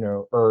in,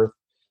 Earth.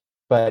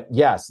 But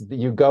yes,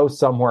 you go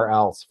somewhere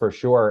else for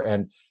sure.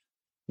 And,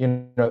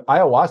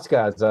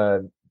 ayahuasca as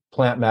a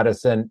plant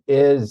medicine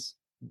is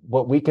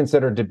what we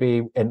consider to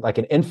be like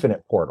an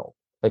infinite portal.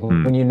 Like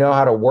when you know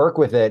how to work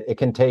with it, it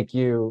can take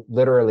you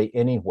literally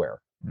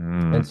anywhere.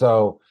 And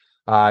so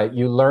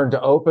you learn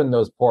to open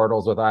those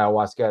portals with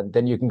ayahuasca.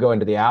 Then you can go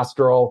into the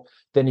astral.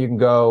 Then you can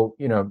go,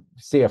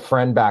 see a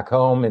friend back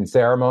home in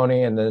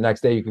ceremony. And then the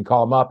next day you can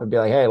call them up and be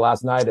like, "Hey,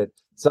 last night at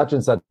such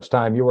and such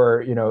time, you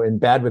were, in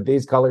bed with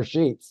these color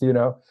sheets,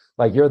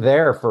 like you're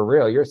there for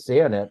real. You're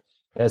seeing it."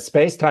 As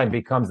space-time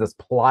becomes this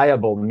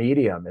pliable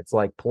medium, it's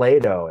like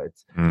Play-Doh.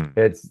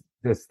 It's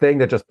this thing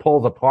that just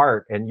pulls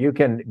apart, and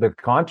the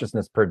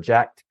consciousness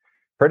project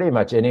pretty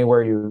much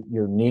anywhere you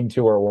need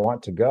to or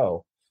want to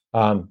go.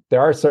 There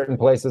are certain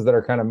places that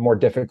are kind of more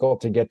difficult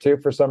to get to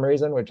for some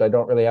reason, which I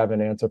don't really have an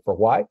answer for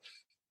why.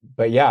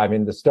 But yeah, I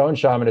mean, the stone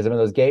shamanism and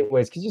those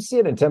gateways, because you see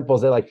it in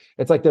temples,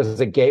 it's like there's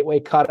a gateway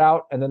cut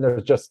out and then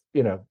there's just,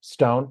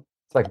 stone.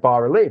 It's like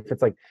bas relief.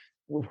 It's like,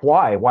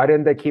 why? Why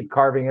didn't they keep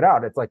carving it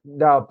out? It's like,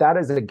 no, that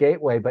is a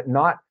gateway, but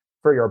not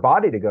for your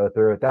body to go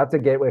through. That's a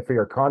gateway for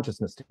your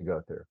consciousness to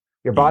go through.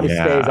 Your body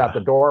stays at the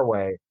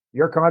doorway.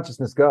 Your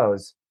consciousness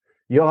goes.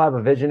 You'll have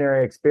a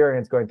visionary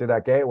experience going through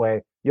that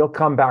gateway. You'll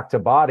come back to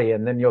body,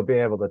 and then you'll be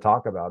able to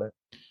talk about it.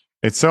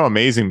 It's so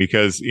amazing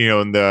because,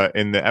 in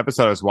the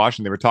episode I was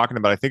watching, they were talking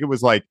about, I think it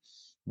was like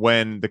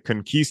when the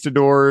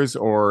conquistadors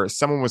or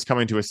someone was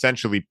coming to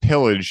essentially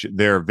pillage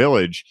their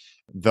village,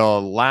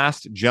 the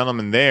last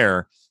gentleman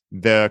there,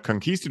 the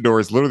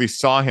conquistadors literally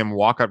saw him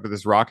walk up to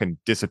this rock and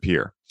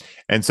disappear.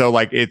 And so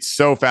like, it's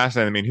so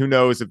fascinating. I mean, who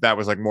knows if that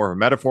was like more of a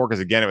metaphor? Because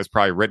again, it was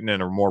probably written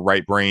in a more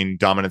right brain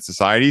dominant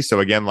society. So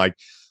again, like,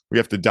 we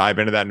have to dive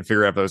into that and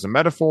figure out if there's a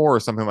metaphor or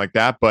something like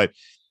that. But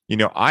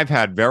I've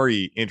had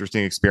very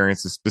interesting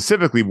experiences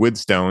specifically with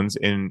stones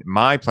in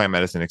my plant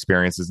medicine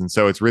experiences. And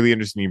so it's really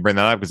interesting you bring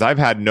that up because I've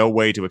had no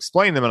way to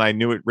explain them and I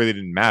knew it really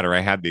didn't matter. I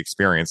had the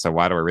experience. So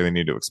why do I really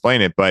need to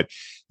explain it? But,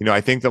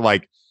 I think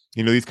that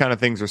these kind of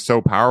things are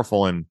so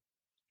powerful. And,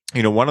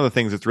 one of the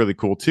things that's really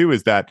cool too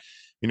is that,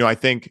 I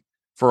think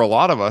for a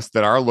lot of us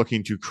that are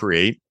looking to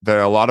create, that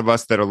a lot of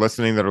us that are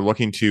listening that are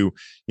looking to,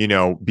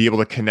 be able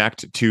to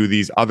connect to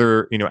these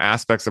other,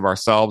 aspects of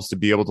ourselves to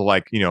be able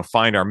to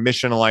find our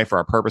mission in life or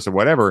our purpose or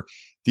whatever,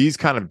 these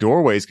kind of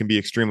doorways can be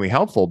extremely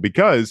helpful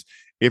because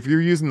if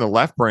you're using the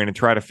left brain to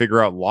try to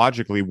figure out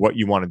logically what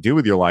you want to do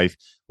with your life,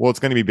 well, it's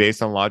going to be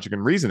based on logic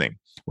and reasoning,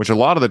 which a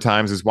lot of the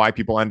times is why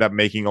people end up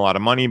making a lot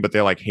of money, but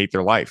they hate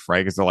their life,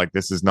 right? Because they're like,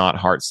 this is not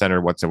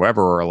heart-centered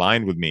whatsoever or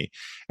aligned with me.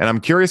 And I'm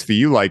curious for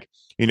you,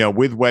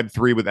 with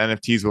Web3, with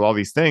NFTs, with all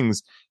these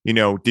things,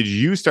 did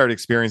you start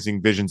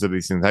experiencing visions of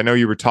these things? I know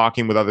you were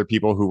talking with other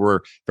people who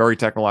were very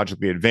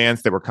technologically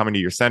advanced that were coming to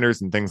your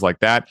centers and things like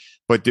that.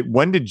 But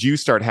when did you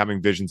start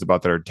having visions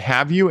about that? Or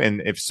have you?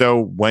 And if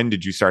so, when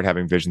did you start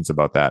having visions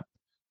about that?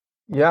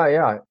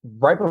 Yeah.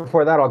 Right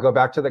before that, I'll go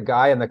back to the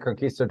guy in the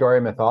Conquistador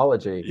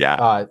mythology.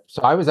 Yeah.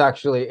 So I was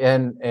actually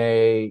in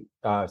a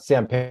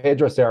San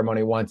Pedro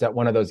ceremony once at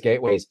one of those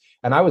gateways,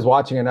 and I was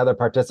watching another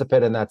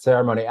participant in that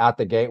ceremony at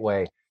the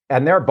gateway.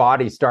 And their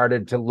body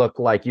started to look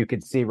like you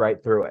could see right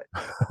through it.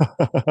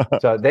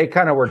 So they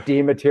kind of were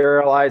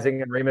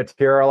dematerializing and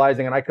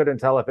rematerializing. And I couldn't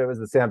tell if it was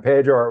the San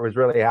Pedro or it was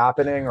really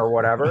happening or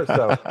whatever.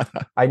 So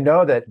I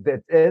know that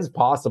it is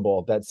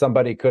possible that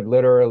somebody could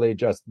literally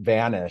just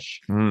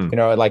vanish,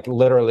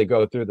 literally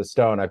go through the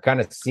stone. I've kind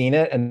of seen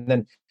it. And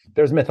then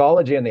there's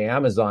mythology in the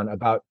Amazon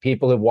about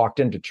people who've walked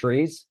into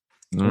trees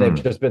and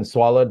they've just been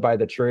swallowed by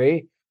the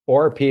tree,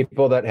 or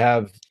people that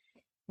have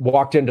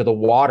walked into the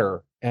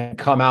water and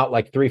come out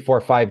 3, 4,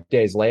 5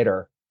 days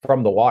later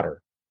from the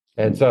water.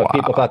 And so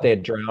people thought they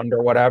had drowned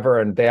or whatever,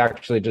 and they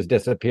actually just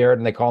disappeared,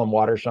 and they call them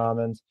water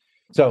shamans.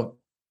 So,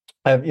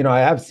 I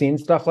have seen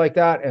stuff like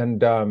that.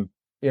 And,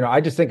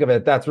 I just think of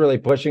it, that's really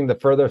pushing the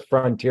further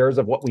frontiers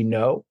of what we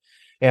know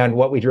and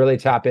what we really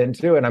tap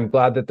into. And I'm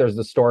glad that there's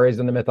the stories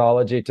and the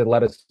mythology to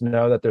let us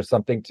know that there's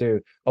something to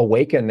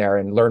awaken there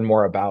and learn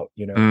more about,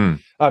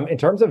 In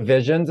terms of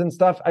visions and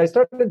stuff, I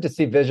started to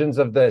see visions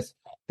of this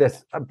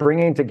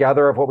bringing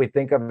together of what we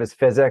think of as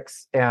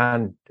physics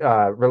and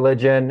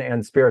religion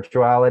and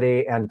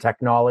spirituality and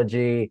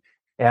technology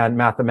and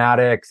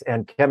mathematics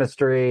and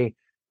chemistry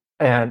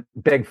and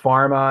big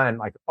pharma and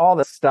all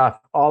this stuff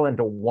all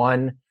into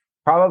one,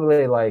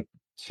 probably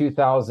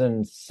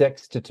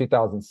 2006 to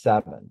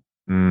 2007.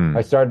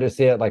 I started to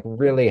see it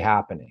really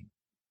happening,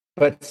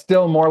 but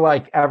still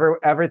more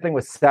everything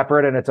was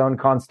separate in its own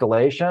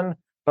constellation.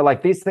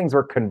 But these things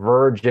were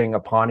converging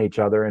upon each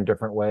other in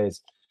different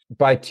ways.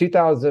 By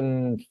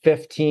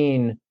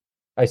 2015,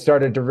 I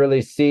started to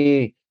really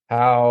see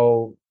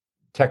how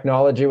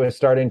technology was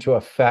starting to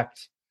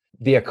affect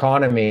the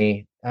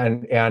economy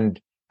and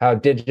how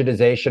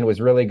digitization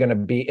was really going to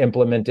be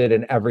implemented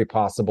in every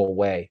possible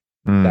way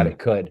that it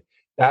could.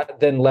 That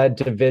then led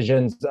to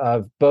visions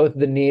of both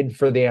the need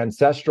for the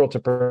ancestral to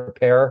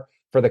prepare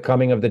for the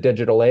coming of the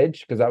digital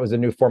age, because that was a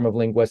new form of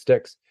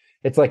linguistics.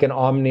 It's like an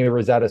Omni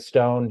Rosetta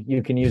Stone.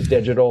 You can use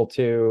digital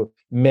to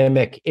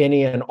mimic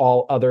any and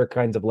all other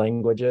kinds of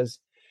languages.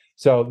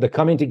 So the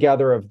coming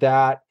together of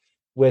that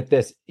with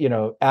this,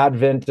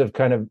 advent of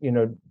kind of,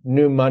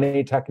 new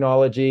money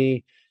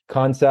technology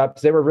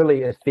concepts, they were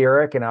really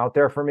etheric and out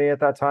there for me at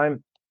that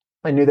time.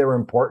 I knew they were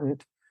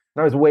important.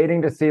 And I was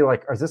waiting to see,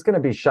 is this going to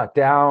be shut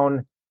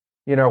down?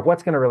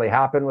 What's going to really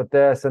happen with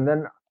this? And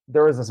then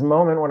there was this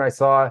moment when I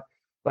saw,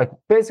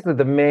 basically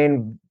the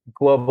main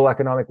global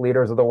economic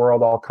leaders of the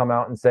world all come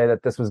out and say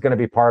that this was going to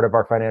be part of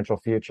our financial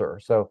future.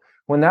 So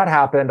when that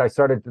happened, I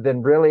started to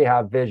then really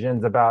have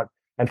visions about,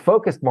 and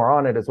focused more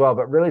on it as well,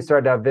 but really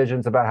started to have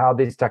visions about how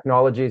these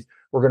technologies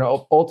were going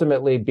to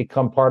ultimately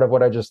become part of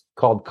what I just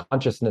called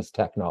consciousness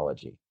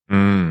technology.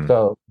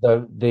 So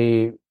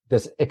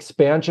this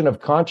expansion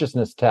of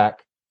consciousness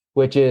tech,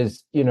 which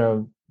is,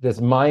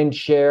 this mind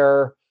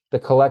share, the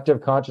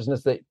collective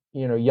consciousness that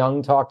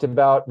Jung talked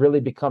about,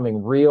 really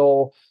becoming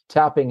real,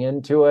 tapping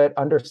into it,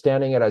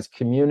 understanding it as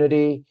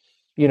community,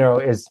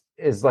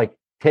 is like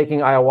taking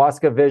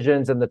ayahuasca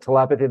visions and the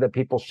telepathy that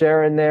people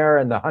share in there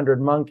and the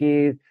 100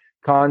 monkey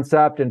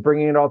concept and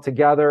bringing it all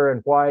together,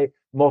 and why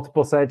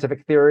multiple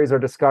scientific theories are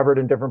discovered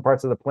in different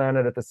parts of the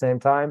planet at the same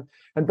time,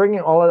 and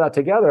bringing all of that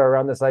together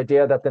around this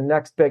idea that the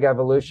next big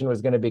evolution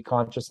was going to be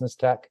consciousness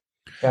tech.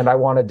 And I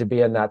wanted to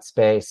be in that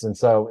space. And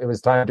so it was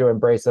time to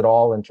embrace it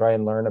all and try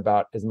and learn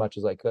about as much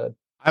as I could.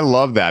 I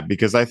love that,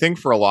 because I think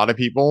for a lot of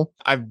people,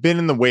 I've been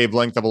in the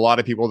wavelength of a lot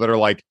of people that are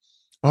like,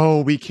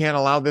 oh, we can't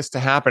allow this to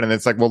happen. And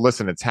it's like, well,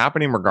 listen, it's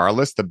happening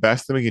regardless. The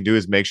best thing we can do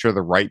is make sure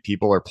the right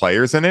people are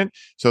players in it,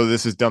 so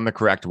this is done the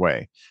correct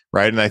way,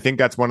 right? And I think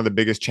that's one of the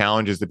biggest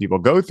challenges that people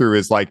go through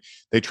is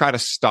they try to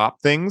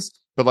stop things.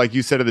 But like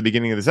you said at the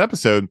beginning of this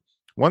episode,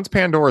 once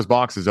Pandora's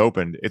box is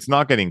opened, it's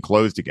not getting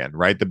closed again,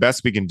 right? The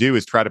best we can do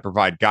is try to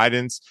provide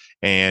guidance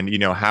and,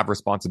 have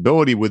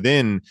responsibility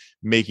within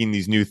making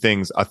these new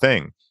things a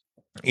thing.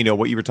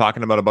 What you were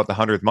talking about the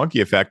 100th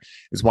monkey effect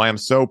is why I'm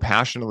so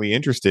passionately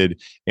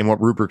interested in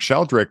what Rupert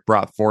Sheldrake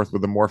brought forth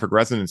with the morphic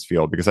resonance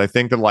field, because I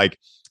think that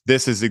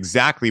this is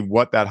exactly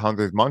what that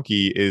 100th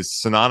monkey is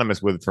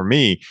synonymous with for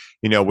me,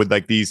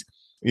 with these,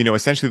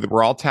 essentially that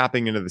we're all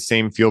tapping into the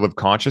same field of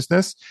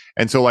consciousness.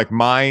 And so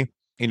my,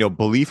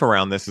 belief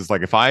around this is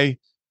if I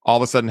all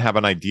of a sudden have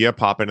an idea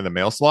pop into the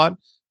mail slot,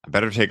 I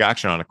better take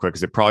action on it quick,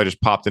 because it probably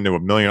just popped into a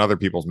million other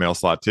people's mail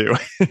slot too.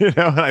 And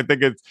I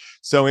think it's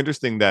so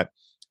interesting that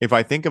if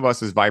I think of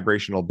us as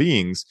vibrational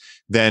beings,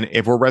 then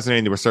if we're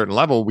resonating to a certain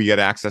level, we get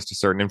access to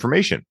certain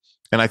information.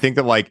 And I think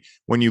that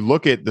when you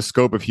look at the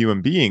scope of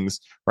human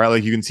beings,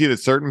 right, you can see that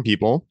certain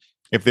people,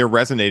 if they're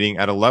resonating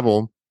at a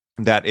level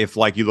that if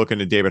you look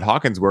into David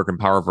Hawkins' work in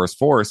Power versus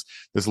Force,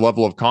 this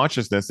level of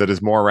consciousness that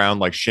is more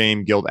around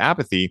shame, guilt,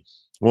 apathy,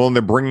 well, and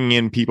they're bringing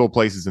in people,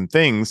 places, and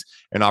things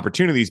and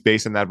opportunities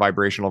based on that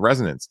vibrational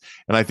resonance.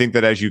 And I think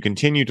that as you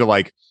continue to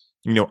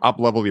up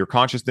level your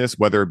consciousness,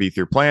 whether it be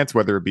through plants,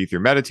 whether it be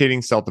through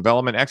meditating,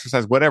 self-development,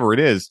 exercise, whatever it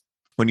is,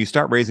 when you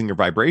start raising your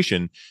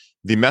vibration,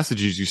 the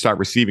messages you start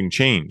receiving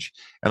change.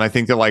 And I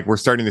think that we're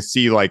starting to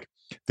see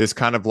this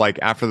kind of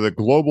after the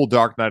global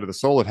dark night of the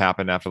soul had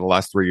happened after the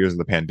last 3 years of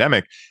the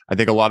pandemic, I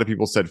think a lot of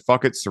people said,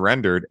 fuck it,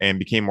 surrendered, and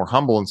became more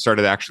humble and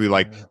started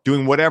actually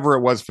doing whatever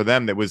it was for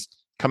them that was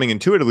coming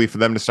intuitively for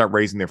them to start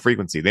raising their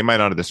frequency. They might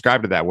not have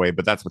described it that way,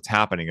 but that's what's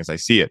happening as I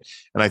see it.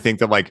 And I think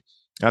that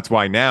that's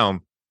why now,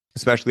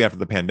 especially after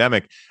the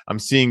pandemic, I'm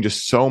seeing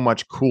just so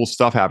much cool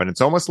stuff happen.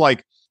 It's almost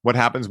like what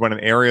happens when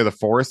an area of the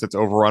forest that's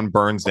overrun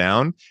burns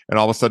down, and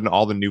all of a sudden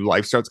all the new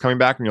life starts coming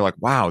back, and you're like,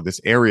 wow, this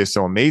area is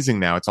so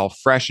amazing now. It's all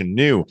fresh and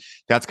new.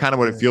 That's kind of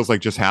what it feels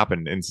like just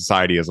happened in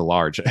society as a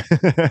large.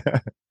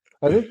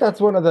 I think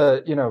that's one of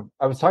the,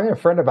 I was talking to a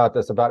friend about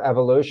this, about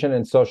evolution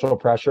and social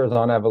pressures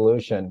on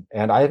evolution.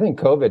 And I think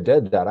COVID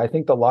did that. I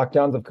think the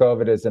lockdowns of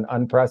COVID is an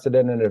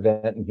unprecedented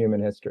event in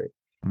human history.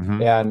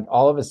 Mm-hmm. And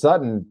all of a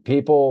sudden,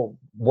 people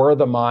were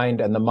the mind,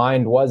 and the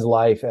mind was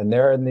life, and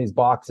they're in these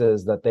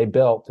boxes that they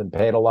built and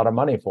paid a lot of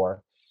money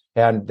for,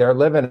 and they're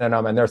living in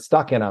them, and they're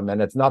stuck in them,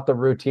 and it's not the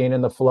routine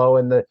and the flow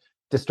and the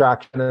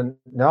distraction. And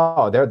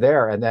no, they're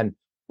there. And then,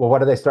 well, what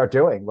do they start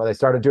doing? Well, they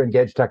started to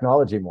engage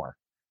technology more,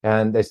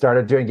 and they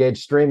started to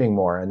engage streaming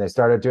more, and they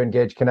started to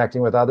engage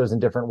connecting with others in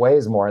different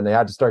ways more, and they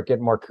had to start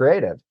getting more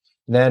creative.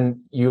 And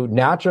then you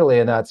naturally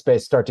in that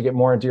space start to get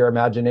more into your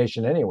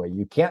imagination anyway.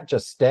 You can't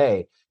just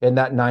stay in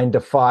that 9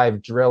 to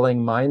 5 drilling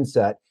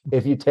mindset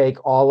if you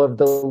take all of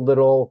the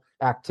little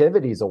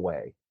activities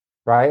away,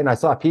 right? And I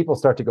saw people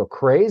start to go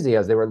crazy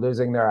as they were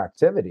losing their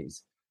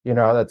activities.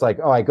 That's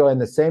I go in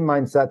the same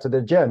mindset to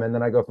the gym, and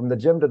then I go from the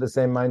gym to the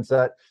same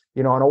mindset,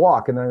 on a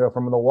walk, and then I go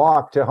from the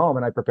walk to home,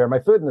 and I prepare my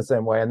food in the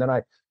same way, and then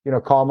I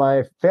call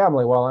my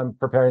family while I'm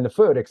preparing the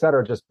food, et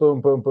cetera. Just boom,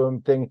 boom,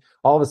 boom thing.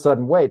 All of a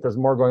sudden, wait, there's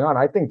more going on.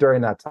 I think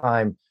during that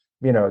time,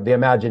 the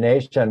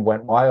imagination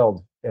went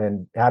wild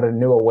and had a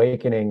new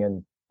awakening,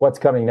 and what's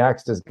coming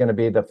next is going to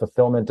be the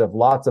fulfillment of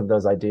lots of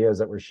those ideas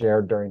that were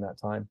shared during that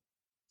time.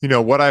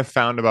 What I've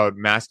found about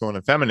masculine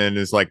and feminine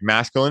is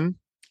masculine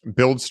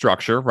builds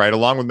structure, right?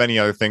 Along with many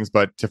other things,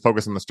 but to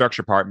focus on the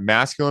structure part,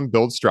 masculine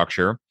builds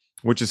structure,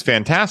 which is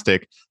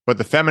fantastic, but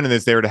the feminine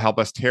is there to help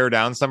us tear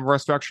down some of our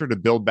structure to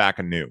build back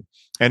anew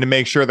and to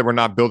make sure that we're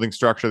not building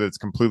structure that's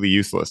completely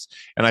useless.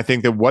 And I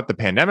think that what the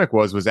pandemic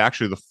was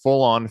actually the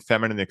full-on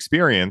feminine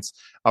experience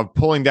of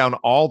pulling down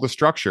all the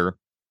structure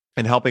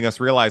and helping us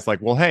realize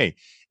well, hey,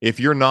 if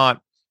you're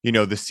not, the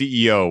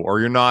CEO, or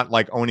you're not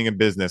owning a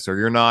business, or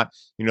you're not,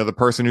 the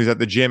person who's at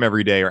the gym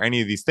every day, or any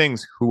of these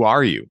things, who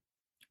are you?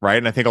 Right.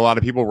 And I think a lot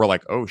of people were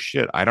like, oh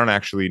shit, I don't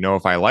actually know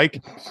if I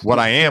like what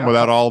I am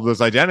without all of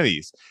those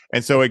identities.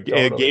 And so it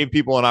gave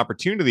people an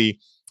opportunity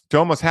to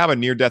almost have a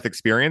near-death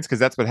experience, because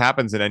that's what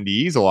happens in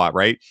NDEs a lot,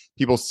 right?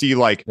 People see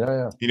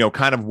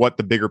kind of what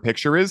the bigger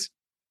picture is,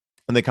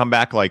 and they come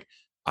back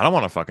I don't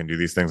want to fucking do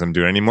these things I'm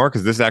doing anymore,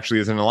 because this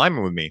actually isn't in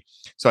alignment with me.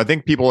 So I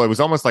think it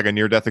was almost like a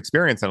near-death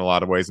experience in a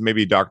lot of ways.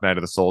 Maybe Dark Night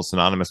of the Soul is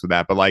synonymous with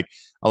that. But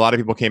a lot of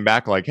people came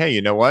back hey,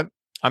 you know what?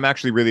 I'm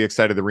actually really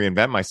excited to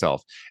reinvent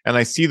myself. And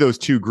I see those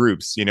two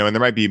groups, and there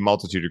might be a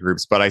multitude of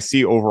groups, but I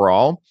see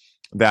overall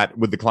that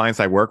with the clients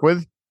I work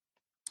with,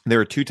 there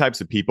are two types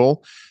of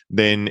people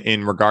then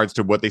in regards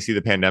to what they see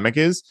the pandemic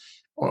is.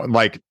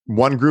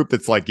 One group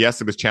that's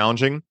yes, it was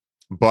challenging,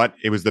 but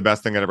it was the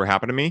best thing that ever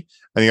happened to me.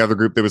 And the other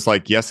group that was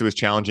yes, it was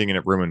challenging and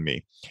it ruined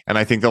me. And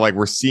I think that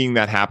we're seeing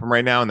that happen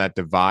right now, and that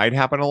divide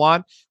happen a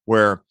lot,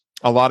 where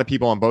a lot of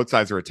people on both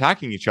sides are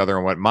attacking each other.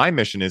 And what my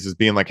mission is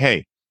being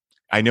hey,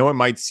 I know it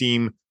might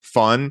seem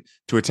fun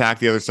to attack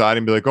the other side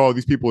and be oh,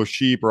 these people are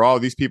sheep, or oh,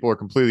 these people are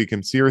completely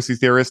conspiracy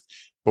theorists.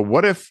 But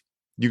what if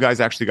you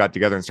guys actually got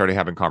together and started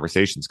having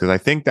conversations? Because I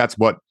think that's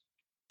what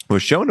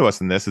was shown to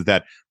us in this, is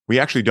that we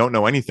actually don't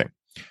know anything.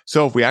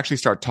 So if we actually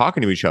start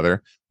talking to each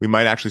other, we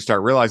might actually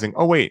start realizing,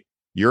 oh, wait,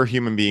 you're a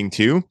human being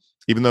too.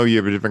 even though you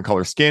have a different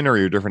color skin or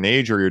you're a different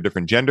age or you're a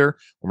different gender,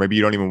 or maybe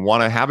you don't even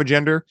want to have a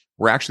gender,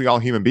 we're actually all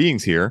human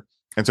beings here.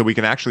 And so we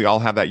can actually all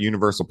have that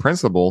universal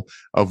principle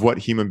of what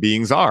human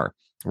beings are.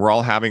 We're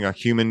all having a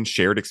human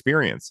shared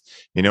experience,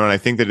 and I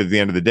think that at the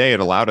end of the day, it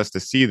allowed us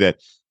to see that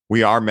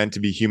we are meant to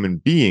be human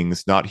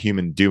beings, not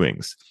human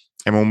doings.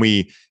 And when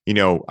we,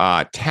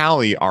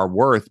 tally our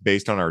worth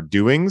based on our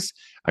doings,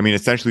 I mean,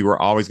 essentially, we're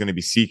always going to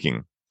be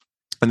seeking.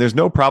 And there's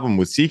no problem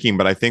with seeking,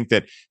 but I think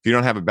that if you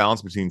don't have a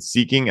balance between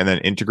seeking and then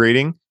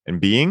integrating and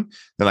being,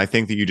 then I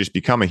think that you just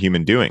become a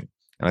human doing.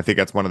 And I think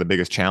that's one of the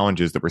biggest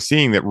challenges that we're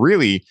seeing that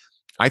really,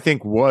 I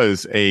think,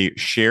 was a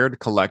shared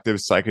collective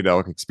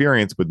psychedelic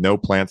experience with no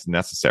plants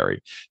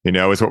necessary,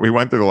 is what we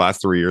went through the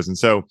last 3 years. And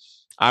so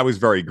I was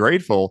very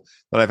grateful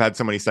that I've had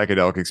so many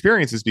psychedelic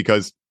experiences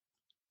because,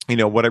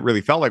 what it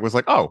really felt like was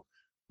like, oh,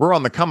 we're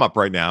on the come up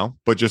right now,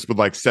 but just with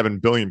like 7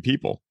 billion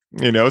people.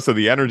 So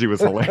the energy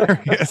was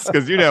hilarious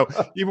because,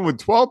 even with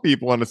 12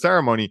 people in a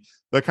ceremony,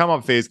 the come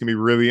up phase can be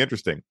really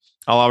interesting.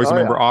 I'll always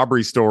remember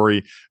Aubrey's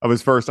story of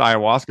his first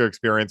ayahuasca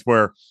experience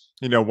where,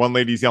 one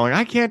lady's yelling,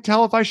 I can't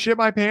tell if I shit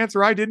my pants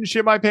or I didn't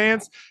shit my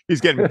pants.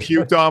 He's getting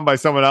puked on by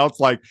someone else,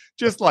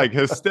 just like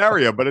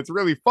hysteria, but it's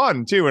really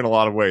fun too, in a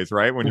lot of ways,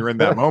 right? When you're in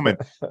that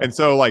moment. And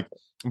so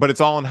but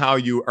it's all in how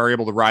you are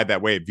able to ride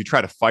that wave. If you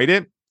try to fight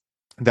it,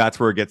 that's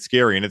where it gets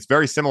scary. And it's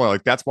very similar.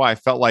 That's why I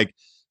felt like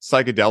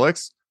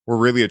psychedelics were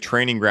really a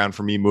training ground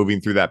for me moving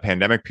through that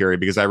pandemic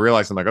period, because I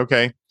realized I'm like,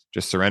 okay,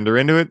 just surrender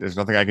into it. There's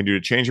nothing I can do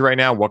to change it right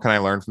now. What can I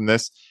learn from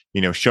this?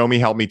 Show me,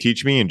 help me,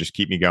 teach me, and just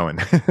keep me going.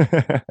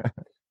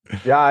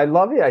 Yeah, I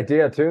love the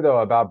idea too, though,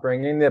 about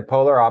bringing the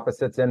polar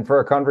opposites in for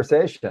a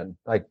conversation.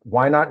 Like,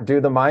 why not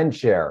do the mind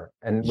share?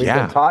 And we've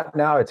been taught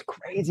now, it's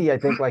crazy, I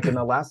think, like in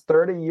the last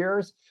 30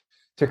 years,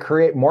 to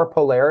create more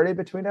polarity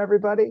between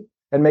everybody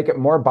and make it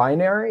more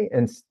binary.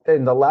 And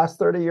in the last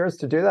 30 years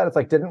to do that, it's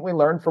like, didn't we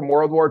learn from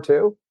World War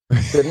II?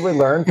 Didn't we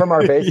learn from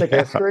our basic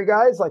history,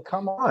 guys? Like,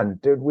 come on,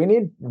 dude.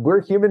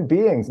 We're human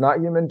beings, not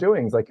human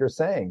doings, like you're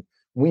saying.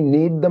 We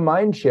need the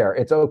mind share.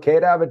 It's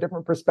okay to have a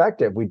different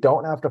perspective. We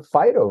don't have to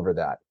fight over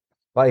that.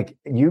 Like,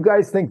 you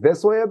guys think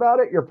this way about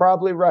it, you're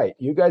probably right.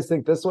 You guys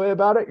think this way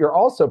about it, you're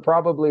also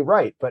probably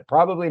right, but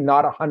probably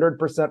not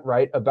 100%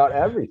 right about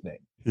everything.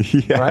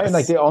 Yes. Right? And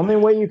like, the only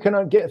way you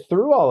can get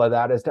through all of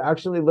that is to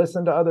actually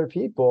listen to other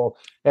people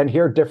and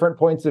hear different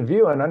points of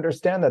view and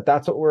understand that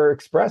that's what we're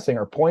expressing,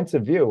 or points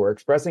of view. We're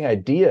expressing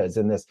ideas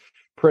in this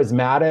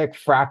prismatic,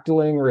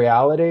 fractaling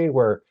reality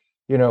where,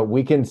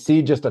 we can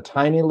see just a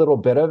tiny little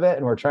bit of it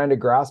and we're trying to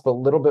grasp a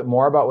little bit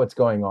more about what's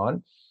going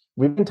on.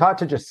 We've been taught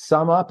to just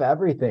sum up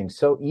everything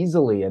so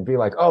easily and be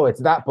like, oh,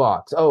 it's that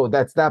box. Oh,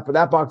 that's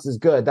that box is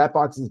good. That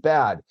box is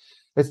bad.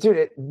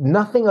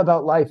 Nothing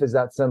about life is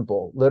that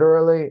simple.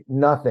 Literally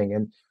nothing.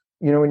 And,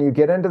 when you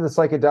get into the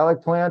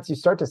psychedelic plants, you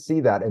start to see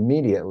that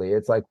immediately.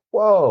 It's like,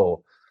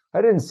 whoa,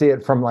 I didn't see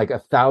it from like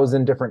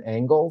 1,000 different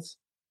angles.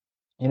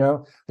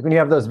 Like when you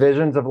have those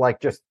visions of like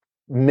just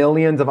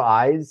millions of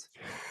eyes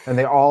and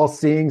they all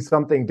seeing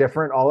something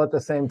different all at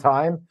the same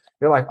time.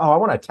 You're like, oh, I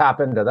want to tap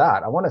into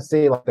that. I want to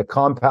see like the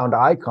compound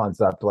eye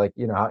concept, like,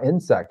 how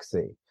insects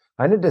see.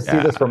 I need to see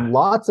this from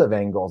lots of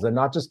angles and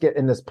not just get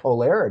in this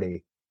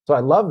polarity. So I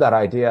love that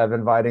idea of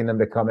inviting them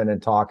to come in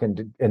and talk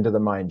into the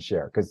mind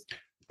share, because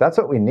that's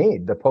what we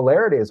need. The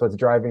polarity is what's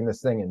driving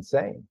this thing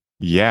insane.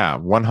 Yeah,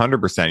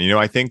 100%.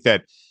 I think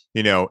that,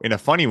 in a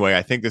funny way,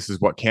 I think this is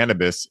what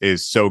cannabis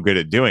is so good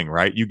at doing,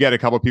 right? You get a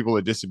couple of people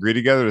that disagree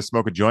together to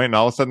smoke a joint, and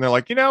all of a sudden they're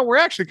like, we're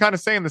actually kind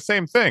of saying the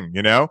same thing,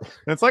 and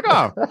it's like,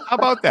 oh, how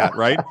about that,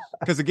 right?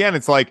 Because again,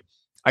 it's like,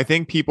 I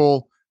think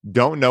people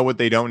don't know what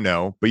they don't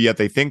know, but yet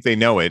they think they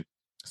know it.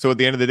 So at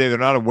the end of the day, they're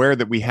not aware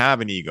that we have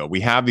an ego.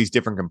 We have these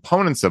different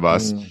components of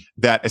us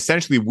that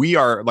essentially we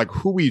are, like,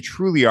 who we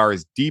truly are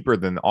is deeper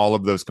than all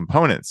of those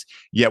components.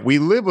 Yet we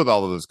live with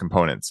all of those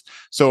components.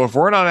 So if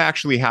we're not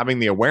actually having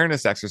the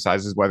awareness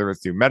exercises, whether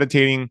it's through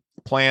meditating,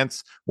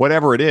 plants,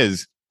 whatever it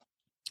is,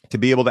 to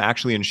be able to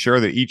actually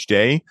ensure that each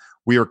day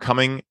we are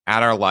coming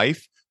at our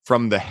life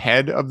from the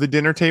head of the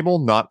dinner table,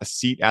 not a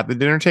seat at the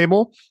dinner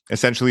table,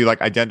 essentially like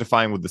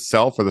identifying with the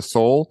self or the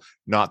soul,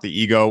 not the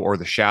ego or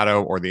the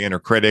shadow or the inner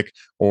critic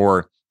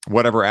or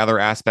whatever other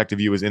aspect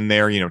of you is in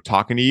there,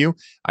 talking to you.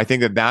 I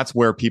think that that's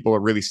where people are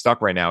really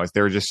stuck right now, is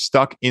they're just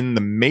stuck in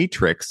the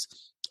matrix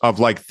of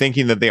like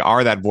thinking that they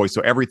are that voice.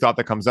 So every thought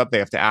that comes up, they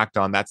have to act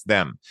on, that's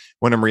them.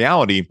 When in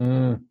reality,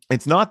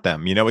 it's not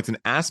them, it's an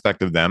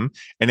aspect of them.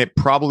 And it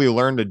probably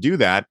learned to do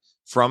that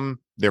from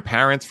their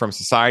parents, from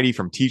society,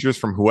 from teachers,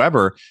 from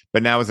whoever.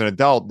 But now as an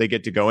adult, they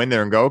get to go in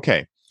there and go,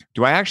 okay,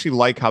 do I actually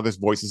like how this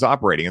voice is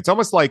operating? It's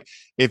almost like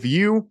if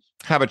you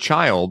have a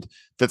child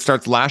that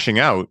starts lashing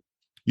out,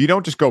 you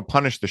don't just go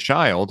punish the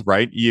child,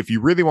 right? If you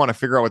really want to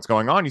figure out what's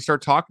going on, you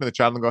start talking to the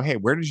child and go, hey,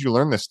 where did you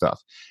learn this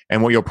stuff?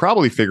 And what you'll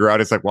probably figure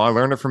out is like, well, I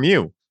learned it from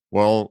you.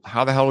 Well,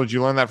 how the hell did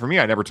you learn that from me?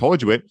 I never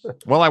told you it.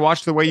 Well, I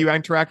watched the way you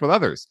interact with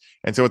others.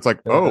 And so it's like,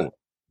 oh.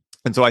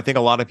 And so I think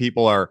a lot of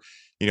people are,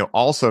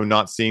 also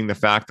not seeing the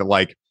fact that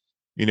like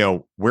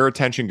where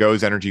attention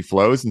goes, energy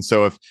flows. And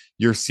so if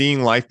you're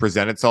seeing life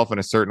present itself in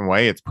a certain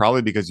way, it's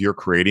probably because you're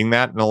creating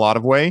that in a lot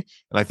of way.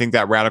 And I think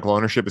that radical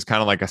ownership is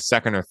kind of like a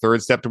second or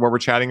third step to what we're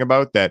chatting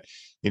about, that,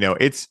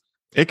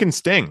 it can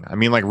sting. I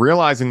mean, like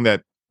realizing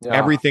that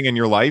everything in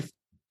your life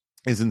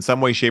is in some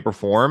way, shape, or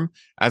form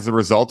as a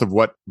result of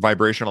what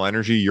vibrational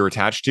energy you're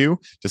attached to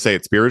say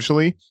it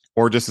spiritually,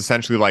 or just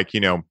essentially like,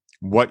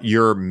 what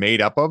you're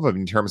made up of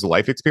in terms of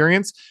life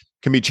experience,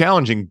 can be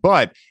challenging,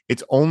 but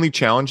it's only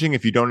challenging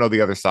if you don't know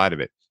the other side of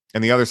it.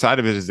 And the other side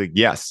of it is that,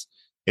 yes,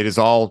 it is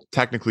all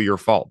technically your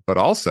fault, but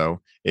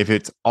also if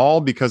it's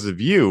all because of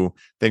you,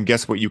 then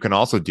guess what you can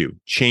also do?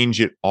 Change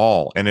it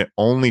all. And it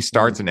only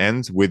starts and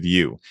ends with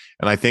you.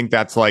 And I think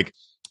that's like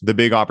the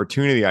big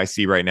opportunity I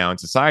see right now in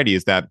society,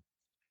 is that,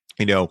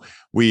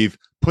 we've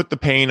put the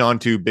pain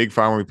onto Big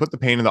Pharma, we put the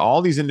pain into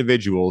all these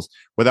individuals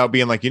without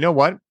being like, you know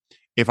what?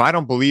 If I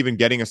don't believe in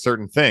getting a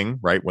certain thing,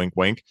 right, wink,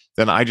 wink,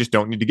 then I just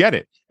don't need to get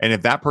it. And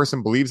if that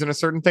person believes in a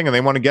certain thing and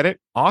they want to get it,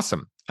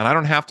 awesome. And I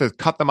don't have to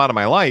cut them out of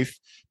my life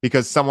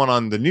because someone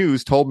on the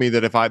news told me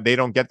that if they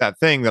don't get that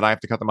thing, that I have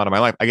to cut them out of my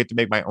life. I get to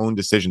make my own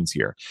decisions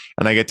here.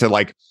 And I get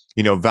to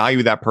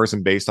value that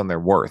person based on their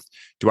worth.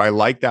 Do I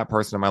like that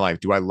person in my life?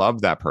 Do I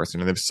love that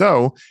person? And if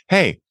so,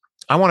 hey,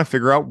 I want to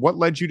figure out what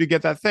led you to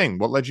get that thing.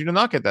 What led you to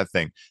not get that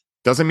thing?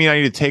 Doesn't mean I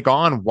need to take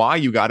on why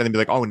you got it and be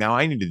like, oh, now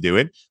I need to do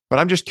it. But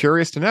I'm just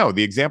curious to know.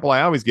 The example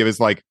I always give is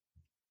like,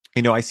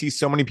 I see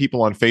so many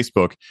people on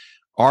Facebook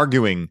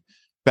arguing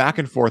back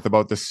and forth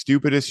about the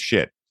stupidest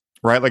shit,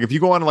 right? Like if you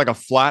go on like a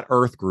flat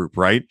earth group,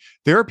 right?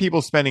 There are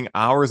people spending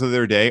hours of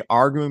their day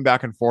arguing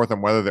back and forth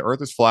on whether the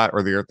earth is flat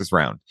or the earth is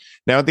round.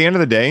 Now, at the end of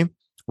the day,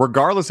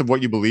 regardless of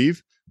what you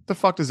believe, the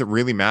fuck does it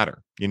really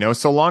matter?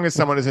 So long as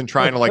someone isn't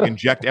trying to like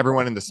inject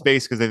everyone into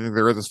space because they think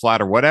the earth is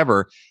flat or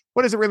whatever,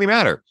 what does it really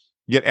matter?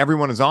 Yet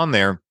everyone is on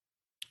there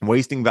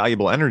wasting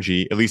valuable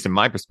energy, at least in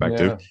my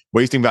perspective,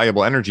 wasting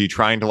valuable energy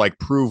trying to like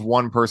prove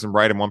one person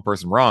right and one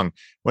person wrong.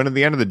 When at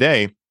the end of the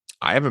day,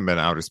 I haven't been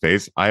to outer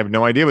space. I have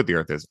no idea what the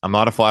earth is. I'm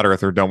not a flat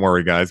earther. Don't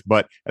worry, guys.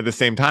 But at the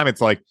same time,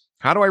 it's like,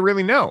 how do I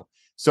really know?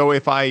 So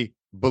if I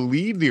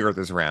believe the earth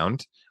is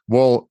round,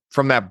 well,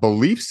 from that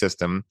belief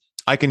system,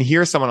 I can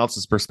hear someone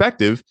else's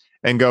perspective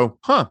and go,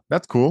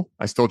 that's cool.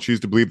 I still choose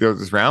to believe the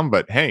earth is round,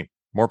 but hey,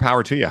 more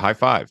power to you. High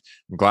five.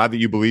 I'm glad that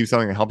you believe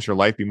something that helps your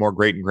life be more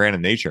great and grand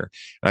in nature.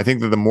 And I think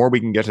that the more we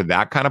can get to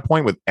that kind of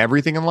point with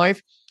everything in life,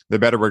 the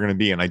better we're going to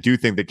be. And I do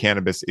think that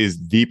cannabis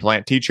is the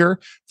plant teacher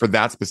for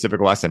that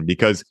specific lesson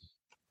because,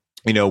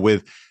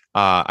 with,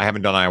 I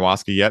haven't done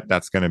ayahuasca yet.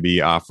 That's going to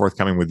be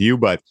forthcoming with you.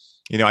 But,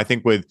 I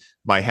think with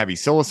my heavy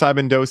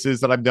psilocybin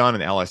doses that I've done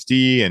and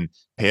LSD and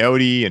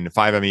peyote and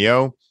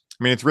 5-MeO,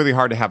 I mean, it's really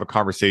hard to have a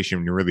conversation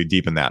when you're really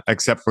deep in that,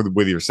 except for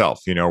with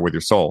yourself, with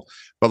your soul.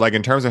 But like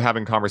in terms of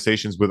having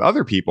conversations with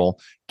other people,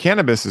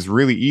 cannabis is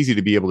really easy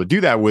to be able to do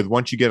that with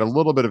once you get a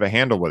little bit of a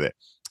handle with it.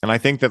 And I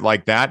think that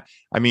like that,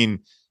 I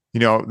mean,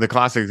 the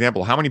classic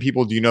example, how many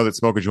people do you know that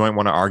smoke a joint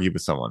want to argue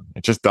with someone?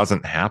 It just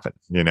doesn't happen,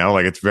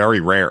 like it's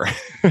very rare.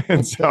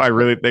 And so I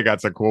really think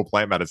that's a cool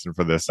plant medicine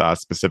for this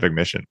specific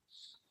mission.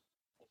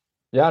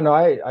 Yeah, no,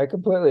 I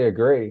completely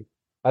agree.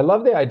 I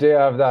love the idea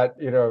of that,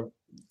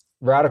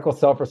 radical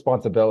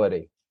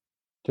self-responsibility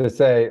to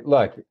say,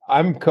 look,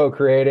 I'm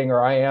co-creating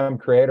or I am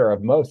creator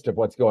of most of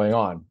what's going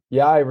on.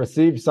 Yeah, I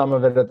received some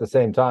of it at the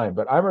same time,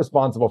 but I'm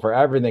responsible for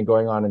everything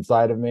going on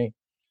inside of me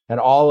and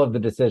all of the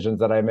decisions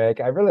that I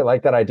make. I really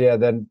like that idea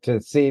then to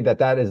see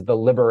that is the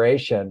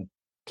liberation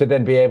to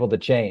then be able to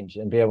change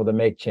and be able to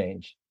make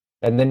change.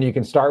 And then you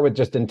can start with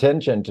just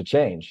intention to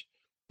change.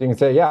 You can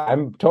say, yeah,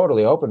 I'm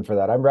totally open for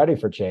that. I'm ready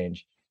for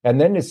change. And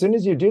then as soon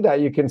as you do that,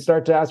 you can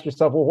start to ask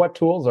yourself, well, what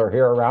tools are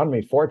here around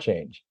me for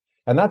change?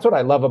 And that's what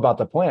I love about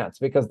the plants,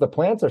 because the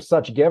plants are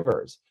such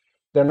givers.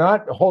 They're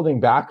not holding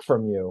back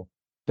from you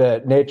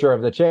the nature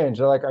of the change.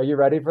 They're like, are you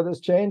ready for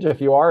this change?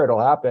 If you are, it'll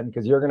happen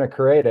because you're going to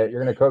create it.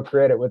 You're going to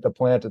co-create it with the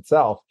plant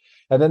itself.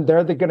 And then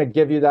they're going to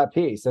give you that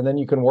piece. And then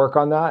you can work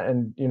on that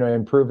and,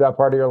 improve that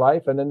part of your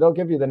life. And then they'll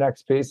give you the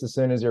next piece as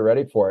soon as you're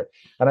ready for it.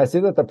 And I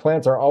see that the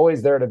plants are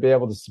always there to be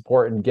able to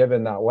support and give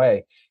in that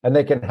way. And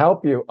they can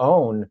help you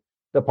own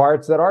the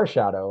parts that are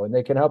shadow, and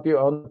they can help you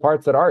own the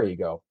parts that are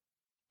ego.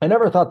 I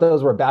never thought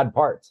those were bad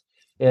parts.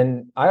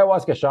 In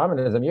ayahuasca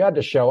shamanism, you had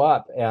to show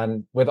up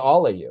and with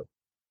all of you.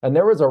 And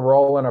there was a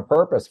role and a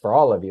purpose for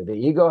all of you. The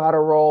ego had a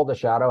role, the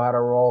shadow had a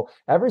role,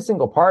 every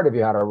single part of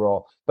you had a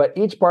role, but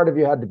each part of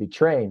you had to be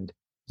trained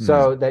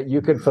so that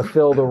you could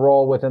fulfill the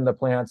role within the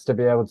plants to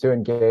be able to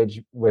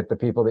engage with the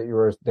people that you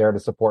were there to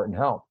support and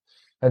help.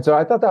 And so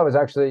I thought that was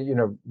actually,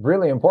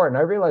 really important.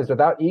 I realized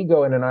without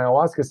ego in an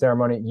ayahuasca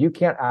ceremony, you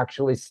can't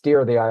actually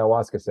steer the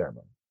ayahuasca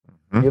ceremony.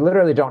 Mm-hmm. You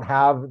literally don't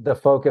have the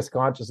focused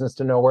consciousness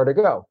to know where to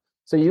go.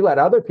 So you let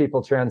other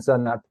people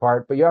transcend that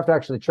part, but you have to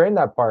actually train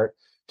that part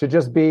to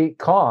just be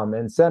calm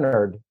and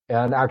centered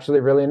and actually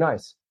really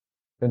nice,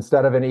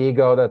 instead of an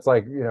ego that's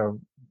like,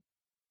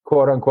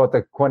 quote unquote,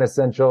 the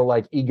quintessential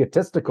like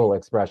egotistical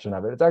expression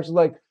of it. It's actually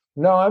like,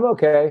 no, I'm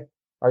okay.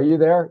 Are you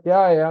there? Yeah,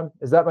 I am.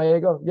 Is that my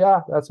ego?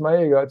 Yeah, that's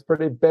my ego. It's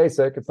pretty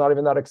basic. It's not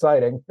even that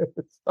exciting.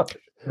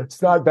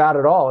 It's not bad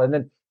at all. And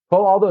then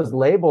pull all those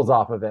labels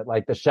off of it,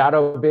 like the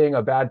shadow being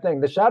a bad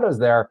thing. The shadow's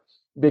there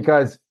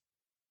because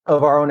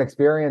of our own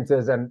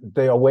experiences and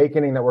the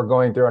awakening that we're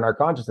going through in our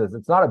consciousness.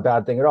 It's not a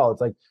bad thing at all.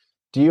 It's like,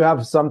 do you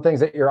have some things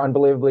that you're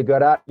unbelievably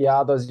good at?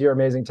 Yeah, those are your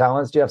amazing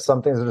talents. Do you have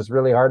some things that are just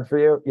really hard for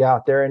you? Yeah,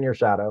 they're in your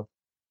shadow.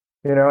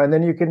 And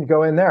then you can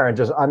go in there and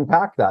just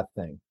unpack that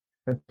thing.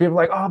 And people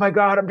are like, oh my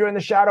God, I'm doing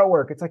the shadow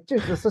work. It's like,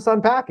 dude, let's just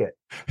unpack it.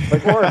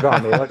 Like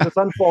origami. Let's just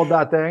unfold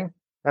that thing.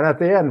 And at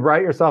the end,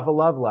 write yourself a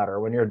love letter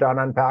when you're done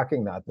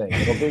unpacking that thing.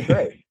 It'll be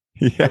great.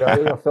 Yeah.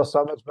 You'll feel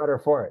so much better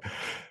for it.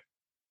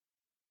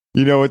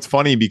 It's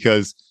funny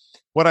because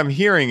what I'm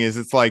hearing is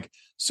it's like,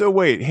 so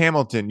wait,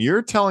 Hamilton,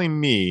 you're telling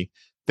me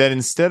that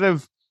instead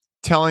of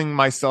telling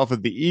myself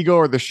that the ego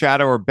or the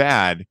shadow are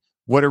bad,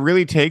 what it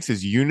really takes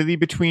is unity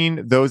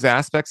between those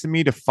aspects of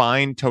me to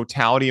find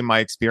totality in my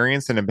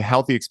experience and a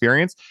healthy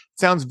experience. It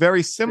sounds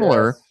very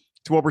similar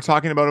to what we're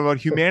talking about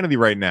humanity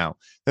right now,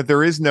 that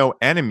there is no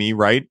enemy,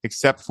 right?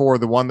 Except for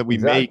the one that we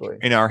make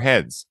in our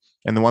heads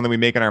and the one that we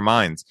make in our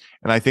minds.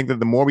 And I think that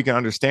the more we can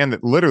understand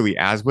that literally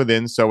as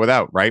within, so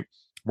without, right?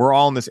 We're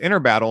all in this inner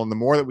battle. And the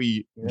more that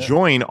we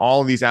join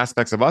all of these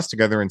aspects of us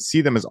together and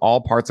see them as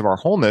all parts of our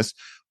wholeness,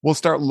 we'll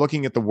start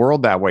looking at the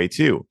world that way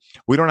too.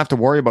 We don't have to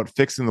worry about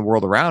fixing the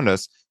world around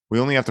us. We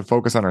only have to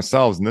focus on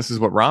ourselves. And this is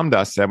what Ram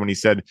Dass said when he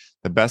said,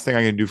 the best thing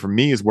I can do for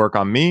me is work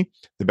on me.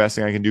 The best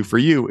thing I can do for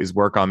you is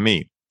work on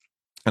me.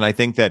 And I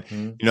think that,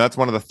 that's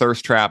one of the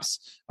thirst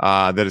traps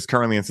that is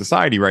currently in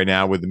society right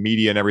now with the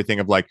media and everything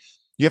of like,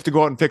 you have to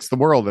go out and fix the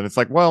world. And it's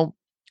like, well,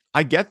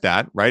 I get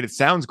that, right? It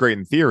sounds great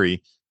in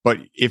theory, but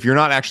if you're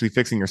not actually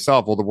fixing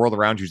yourself, well, the world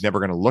around you is never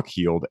going to look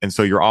healed. And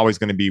so you're always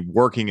going to be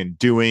working and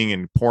doing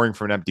and pouring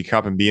from an empty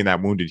cup and being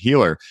that wounded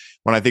healer.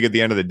 When I think at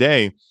the end of the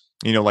day,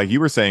 like you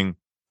were saying,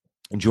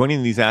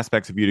 joining these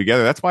aspects of you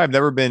together, that's why I've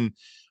never been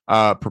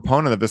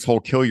proponent of this whole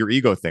kill your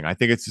ego thing. I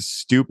think it's a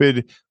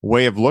stupid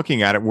way of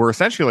looking at it, where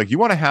essentially like you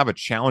want to have a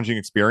challenging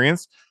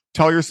experience.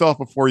 Tell yourself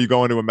before you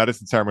go into a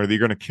medicine ceremony that you're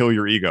going to kill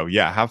your ego.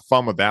 Yeah, have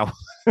fun with that one.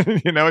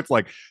 It's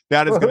like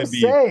that is going to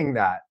be saying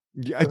that.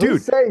 Yeah, dude.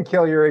 Who's saying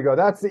kill your ego?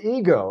 That's the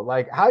ego.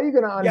 Like, how are you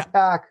going to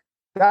unpack?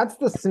 That's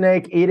the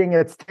snake eating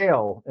its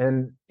tail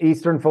in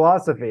Eastern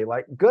philosophy.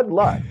 Like, good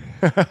luck.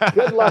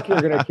 Good luck.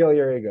 You're going to kill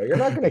your ego. You're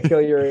not going to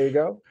kill your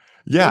ego.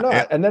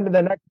 Yeah. And then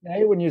the next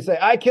day when you say,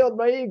 I killed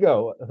my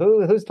ego,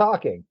 who's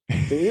talking?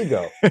 The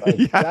ego.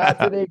 Like,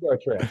 that's an ego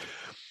trick.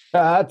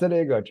 That's an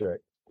ego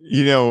trick.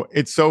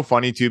 It's so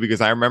funny too,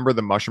 because I remember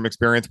the mushroom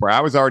experience where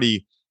I was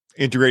already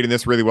integrating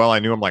this really well. I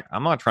knew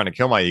I'm not trying to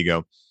kill my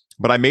ego,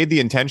 but I made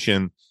the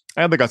intention.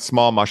 I had like a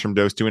small mushroom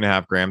dose,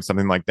 2.5 grams,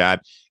 something like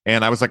that.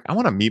 And I was like, I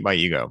want to meet my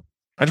ego.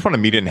 I just want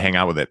to meet it and hang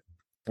out with it.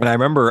 And I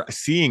remember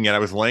seeing it. I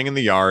was laying in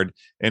the yard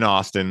in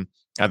Austin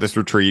at this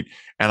retreat,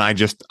 and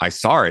I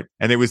saw it.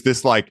 And it was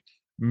this like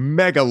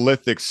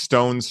megalithic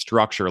stone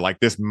structure, like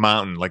this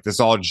mountain, like this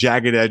all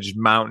jagged edge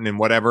mountain and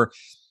whatever.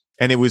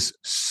 And it was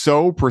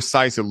so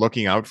precise at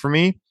looking out for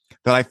me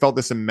that I felt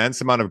this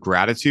immense amount of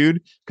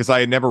gratitude, because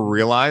I had never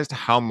realized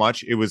how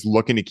much it was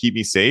looking to keep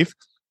me safe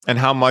and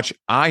how much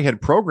I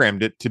had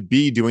programmed it to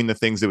be doing the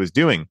things it was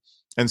doing.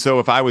 And so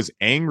if I was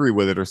angry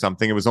with it or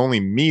something, it was only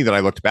me that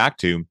I looked back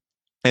to,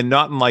 and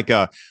not in like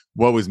a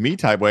what was me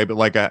type way, but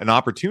like an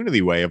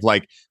opportunity way of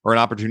like, or an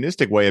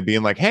opportunistic way of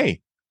being like, hey,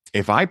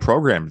 if I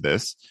programmed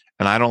this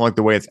and I don't like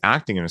the way it's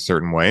acting in a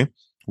certain way,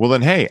 well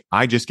then, hey,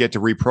 I just get to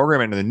reprogram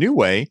it in a new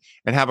way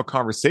and have a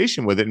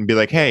conversation with it and be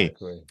like, hey,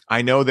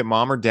 I know that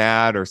mom or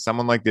dad or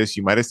someone like this,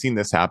 you might have seen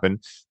this happen,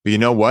 but you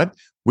know what?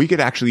 We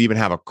could actually even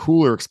have a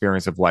cooler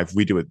experience of life if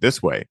we do it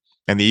this way.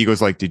 And the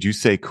ego's like, did you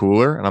say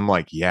cooler? And I'm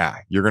like, yeah,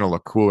 you're going to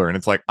look cooler. And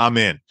it's like, I'm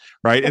in.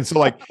 Right. And so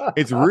like,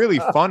 it's really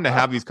fun to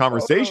have these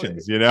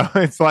conversations,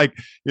 it's like,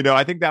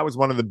 I think that was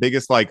one of the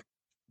biggest like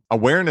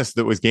awareness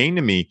that was gained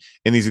to me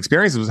in these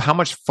experiences, was how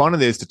much fun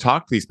it is to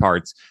talk to these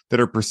parts that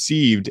are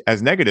perceived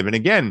as negative. And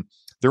again,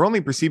 they're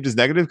only perceived as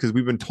negative because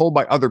we've been told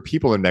by other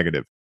people they're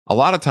negative. A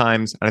lot of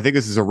times, and I think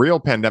this is a real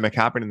pandemic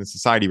happening in the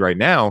society right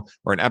now,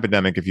 or an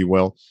epidemic, if you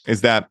will,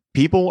 is that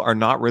people are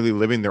not really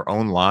living their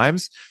own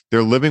lives.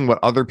 They're living what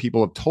other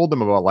people have told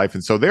them about life.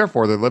 And so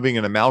therefore, they're living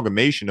an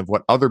amalgamation of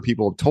what other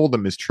people have told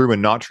them is true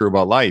and not true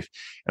about life.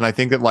 And I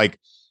think that like,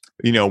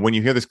 when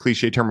you hear this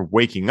cliche term of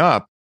waking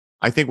up,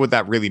 I think what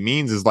that really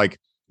means is like,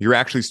 you're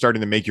actually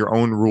starting to make your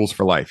own rules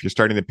for life. You're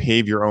starting to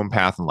pave your own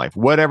path in life,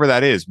 whatever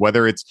that is,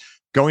 whether it's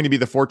going to be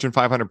the Fortune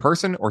 500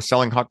 person or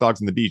selling hot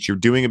dogs on the beach. You're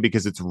doing it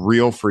because it's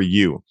real for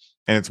you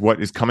and it's what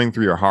is coming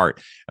through your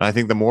heart. And I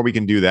think the more we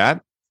can do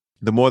that,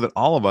 the more that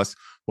all of us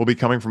will be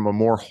coming from a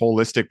more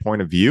holistic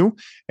point of view.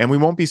 And we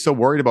won't be so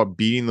worried about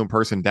beating the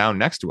person down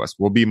next to us.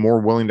 We'll be more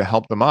willing to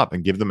help them up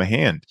and give them a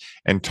hand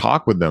and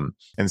talk with them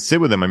and sit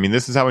with them. I mean,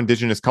 this is how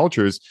indigenous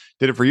cultures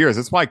did it for years.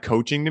 That's why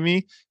coaching to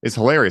me is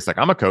hilarious. Like,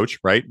 I'm a coach,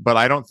 right? But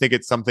I don't think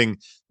it's something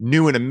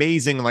new and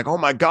amazing. Like, oh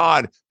my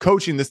God,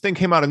 coaching, this thing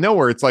came out of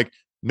nowhere. It's like,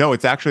 no,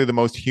 it's actually the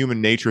most human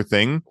nature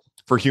thing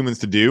for humans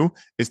to do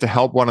is to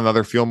help one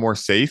another feel more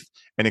safe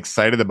and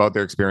excited about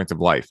their experience of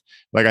life.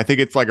 Like, I think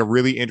it's like a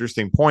really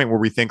interesting point where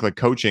we think like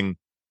coaching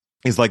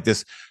is like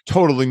this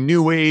totally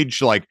new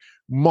age, like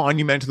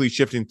monumentally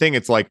shifting thing.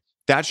 It's like,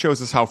 that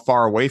shows us how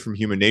far away from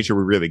human nature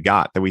we really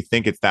got, that we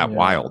think it's that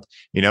wild,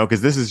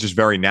 because this is just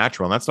very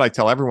natural. And that's what I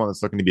tell everyone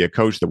that's looking to be a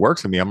coach that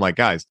works with me. I'm like,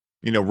 guys,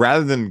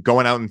 rather than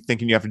going out and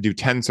thinking you have to do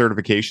 10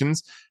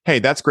 certifications, hey,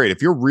 that's great.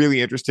 If you're really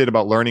interested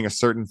about learning a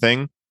certain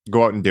thing,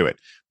 go out and do it.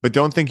 But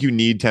don't think you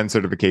need 10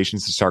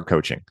 certifications to start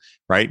coaching,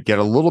 right? Get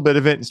a little bit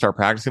of it and start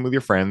practicing with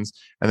your friends.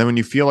 And then when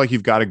you feel like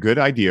you've got a good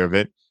idea of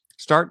it,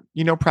 start,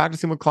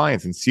 practicing with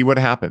clients and see what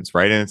happens,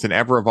 right? And it's an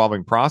ever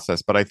evolving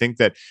process. But I think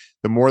that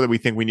the more that we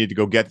think we need to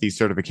go get these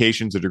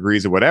certifications or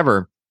degrees or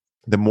whatever,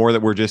 the more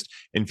that we're just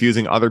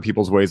infusing other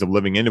people's ways of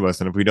living into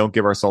us. And if we don't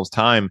give ourselves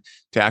time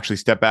to actually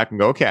step back and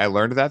go, okay, I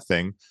learned that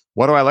thing.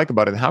 What do I like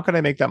about it? And how can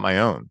I make that my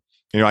own?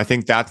 I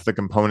think that's the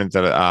component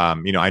that,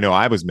 I know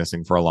I was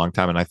missing for a long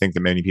time. And I think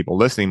that many people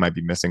listening might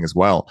be missing as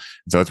well.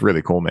 So it's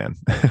really cool, man.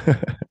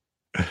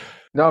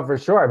 No, for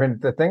sure. I mean,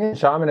 the thing in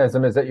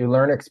shamanism is that you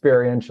learn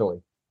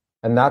experientially.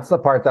 And that's the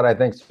part that I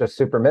think is just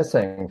super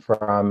missing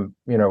from,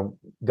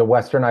 the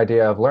Western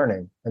idea of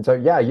learning. And so,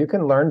 yeah, you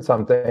can learn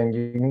something,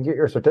 you can get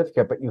your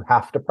certificate, but you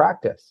have to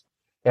practice.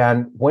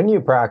 And when you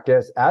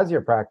practice, as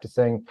you're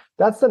practicing,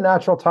 that's the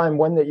natural time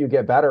when that you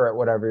get better at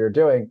whatever you're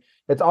doing.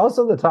 It's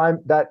also the time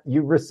that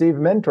you receive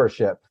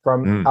mentorship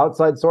from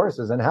outside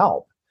sources and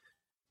help.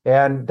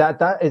 And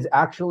that is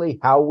actually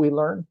how we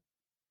learn.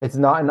 It's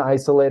not an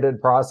isolated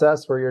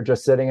process where you're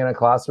just sitting in a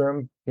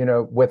classroom,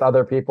 with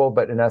other people,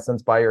 but in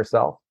essence by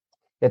yourself.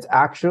 It's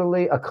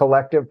actually a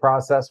collective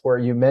process where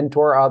you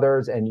mentor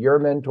others and you're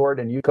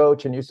mentored and you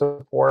coach and you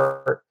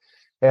support.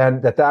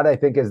 And that I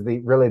think is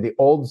really the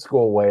old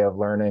school way of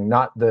learning,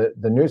 not the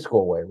new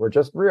school way. We're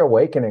just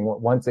reawakening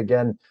once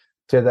again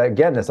to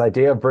this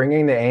idea of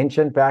bringing the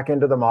ancient back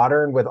into the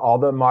modern with all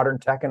the modern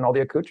tech and all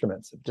the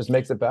accoutrements. It just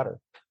makes it better.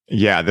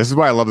 Yeah, this is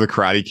why I love the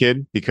Karate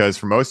Kid, because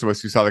for most of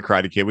us who saw the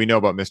Karate Kid, we know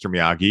about Mr.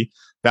 Miyagi.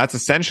 That's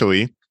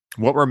essentially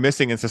what we're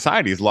missing in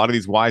society is a lot of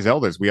these wise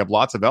elders. We have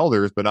lots of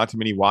elders, but not too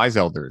many wise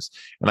elders.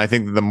 And I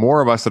think that the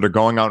more of us that are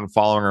going out and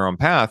following our own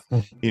path,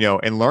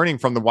 and learning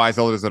from the wise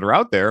elders that are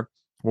out there,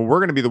 well, we're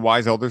going to be the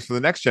wise elders for the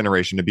next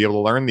generation to be able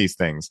to learn these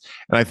things.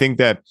 And I think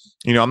that,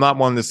 I'm not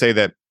one to say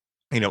that,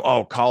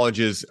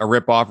 college is a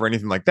ripoff or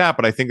anything like that,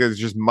 but I think there's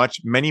just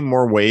many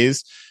more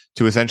ways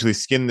to essentially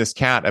skin this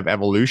cat of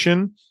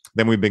evolution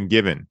than we've been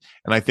given.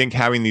 And I think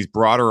having these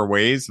broader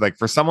ways, like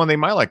for someone, they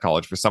might like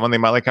college, for someone, they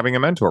might like having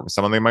a mentor, for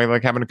someone, they might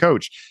like having a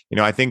coach.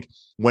 I think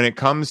when it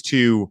comes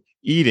to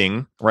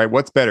eating, right,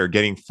 what's better,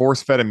 getting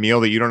force-fed a meal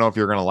that you don't know if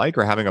you're going to like,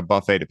 or having a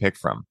buffet to pick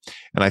from?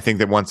 And I think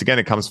that once again,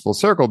 it comes full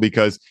circle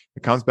because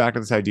it comes back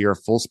to this idea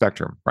of full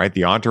spectrum, right?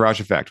 The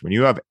entourage effect. When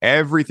you have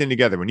everything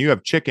together, when you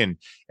have chicken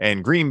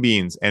and green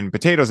beans and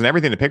potatoes and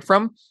everything to pick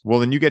from, well,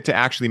 then you get to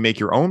actually make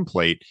your own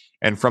plate.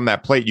 And from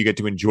that plate, you get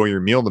to enjoy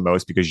your meal the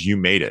most because you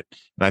made it.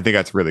 And I think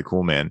that's really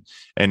cool, man.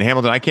 And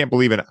Hamilton, I can't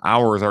believe an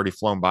hour has already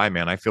flown by,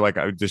 man. I feel like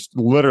I just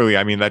literally,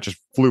 that just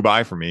flew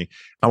by for me.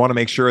 I want to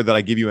make sure that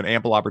I give you an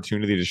ample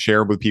opportunity to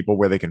share with people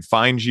where they can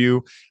find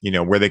you,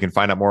 where they can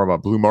find out more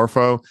about Blue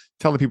Morpho.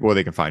 Tell the people where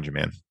they can find you,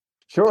 man.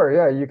 Sure.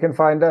 Yeah. You can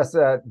find us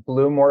at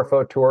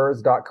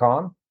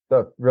bluemorphotours.com.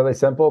 So really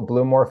simple,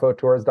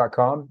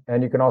 bluemorphotours.com.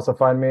 And you can also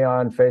find me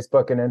on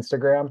Facebook and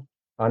Instagram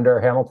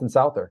under Hamilton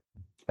Souther.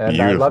 And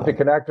Beautiful. I'd love to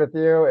connect with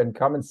you and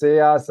come and see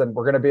us. And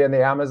we're going to be in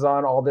the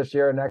Amazon all this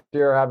year and next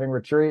year having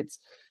retreats.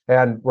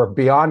 And we're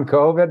beyond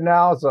COVID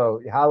now. So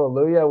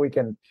hallelujah, we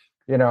can,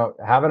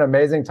 have an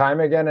amazing time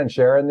again and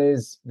sharing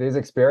these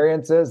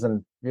experiences.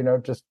 And,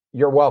 just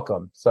you're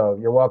welcome. So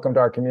you're welcome to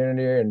our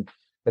community. And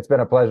it's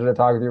been a pleasure to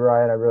talk with you,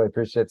 Ryan. I really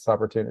appreciate this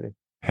opportunity.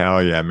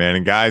 Hell yeah, man.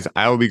 And guys,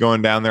 I will be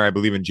going down there, I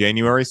believe, in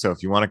January. So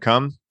if you want to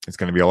come, it's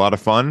going to be a lot of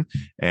fun.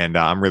 And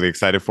I'm really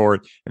excited for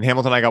it. And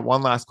Hamilton, I got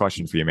one last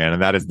question for you, man.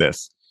 And that is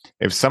this.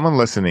 If someone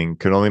listening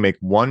could only make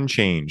one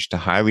change to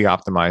highly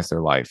optimize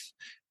their life,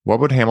 what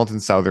would Hamilton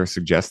Souther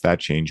suggest that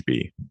change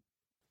be?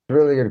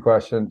 Really good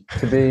question.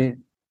 To be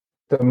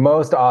the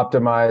most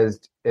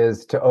optimized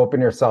is to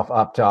open yourself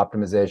up to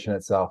optimization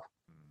itself.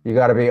 You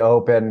got to be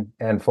open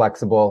and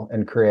flexible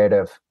and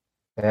creative.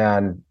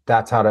 And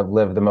that's how to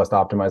live the most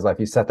optimized life.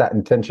 You set that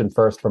intention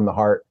first from the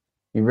heart.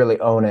 You really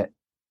own it.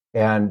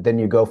 And then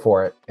you go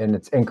for it. And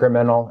it's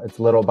incremental. It's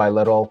little by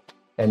little.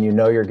 And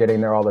you're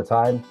getting there all the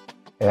time.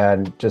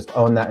 And just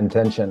own that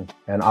intention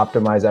and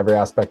optimize every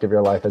aspect of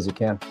your life as you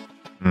can.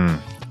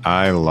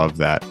 I love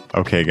that.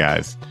 Okay,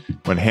 guys.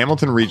 When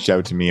Hamilton reached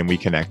out to me and we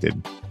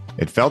connected,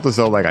 it felt as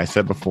though, like I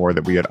said before,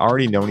 that we had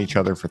already known each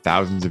other for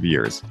thousands of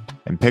years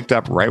and picked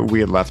up right where we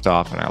had left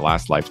off in our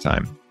last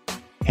lifetime.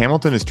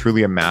 Hamilton is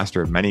truly a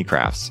master of many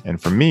crafts.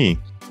 And for me,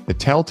 the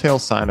telltale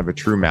sign of a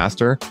true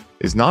master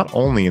is not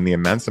only in the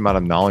immense amount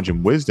of knowledge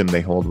and wisdom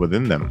they hold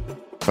within them,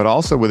 but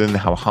also within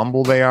how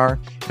humble they are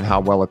and how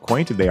well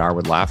acquainted they are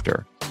with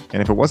laughter.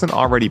 And if it wasn't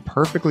already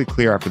perfectly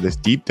clear after this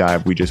deep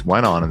dive we just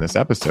went on in this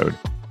episode,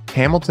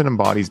 Hamilton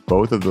embodies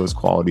both of those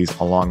qualities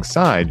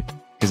alongside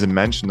his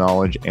immense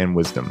knowledge and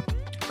wisdom.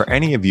 For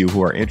any of you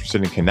who are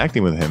interested in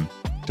connecting with him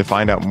to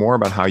find out more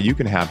about how you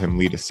can have him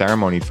lead a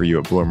ceremony for you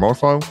at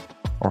Blurmorpho,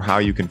 or how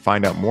you can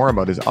find out more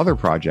about his other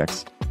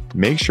projects,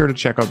 make sure to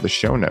check out the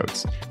show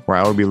notes, where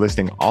I will be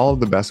listing all of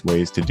the best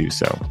ways to do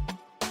so.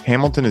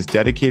 Hamilton is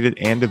dedicated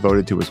and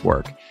devoted to his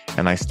work,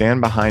 and I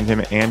stand behind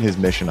him and his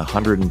mission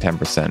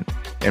 110%,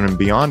 and am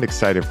beyond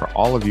excited for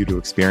all of you to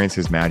experience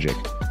his magic,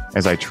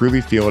 as I truly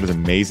feel it is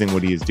amazing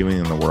what he is doing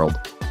in the world,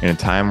 in a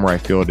time where I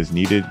feel it is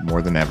needed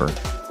more than ever.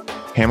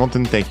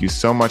 Hamilton, thank you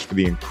so much for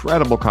the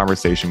incredible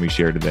conversation we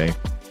shared today,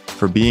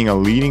 for being a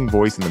leading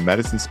voice in the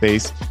medicine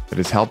space that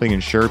is helping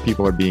ensure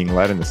people are being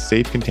led in a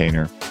safe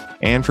container,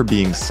 and for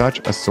being such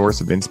a source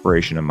of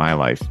inspiration in my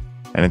life.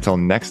 And until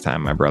next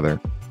time, my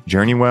brother,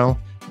 journey well,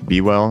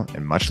 be well,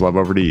 and much love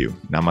over to you.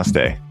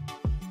 Namaste.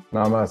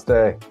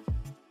 Namaste.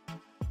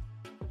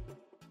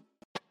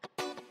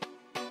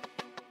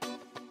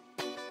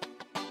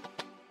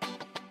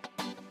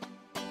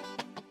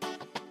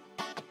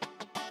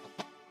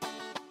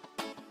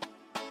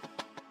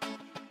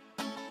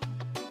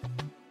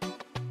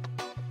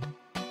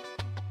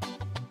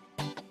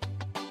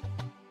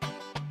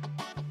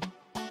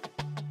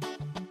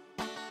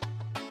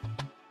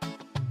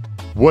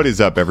 What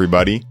is up,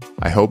 everybody?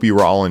 I hope you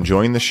are all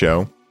enjoying the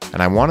show,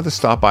 and I wanted to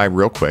stop by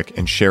real quick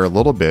and share a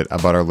little bit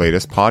about our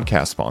latest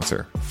podcast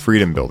sponsor,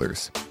 Freedom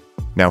Builders.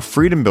 Now,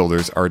 Freedom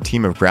Builders are a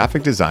team of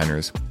graphic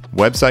designers,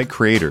 website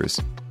creators,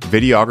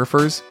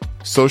 videographers,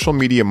 social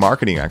media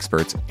marketing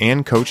experts,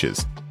 and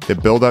coaches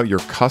that build out your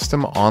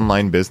custom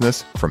online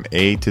business from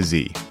A to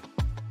Z.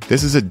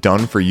 This is a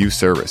done-for-you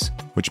service,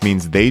 which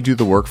means they do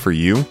the work for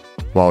you,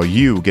 while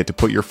you get to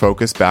put your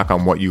focus back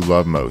on what you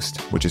love most,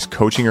 which is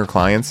coaching your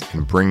clients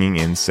and bringing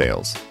in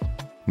sales.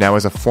 Now,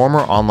 as a former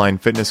online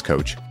fitness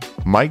coach,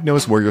 Mike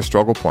knows where your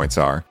struggle points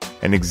are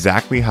and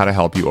exactly how to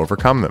help you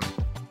overcome them.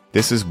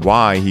 This is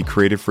why he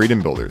created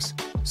Freedom Builders,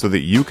 so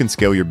that you can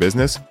scale your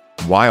business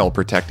while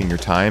protecting your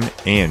time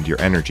and your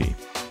energy.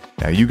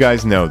 Now, you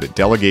guys know that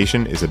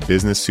delegation is a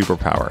business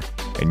superpower,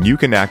 and you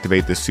can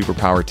activate this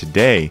superpower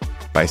today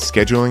by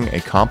scheduling a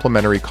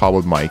complimentary call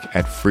with Mike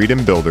at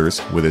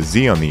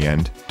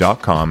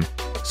freedombuilders.com,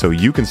 so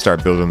you can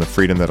start building the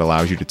freedom that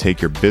allows you to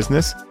take your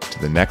business to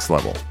the next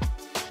level.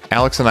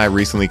 Alex and I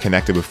recently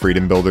connected with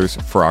Freedom Builders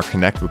for our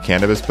Connect with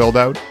Cannabis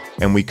build-out,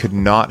 and we could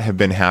not have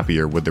been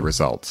happier with the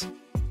results.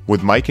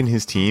 With Mike and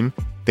his team,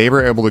 they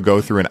were able to go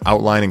through an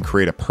outline and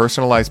create a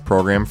personalized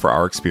program for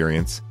our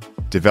experience,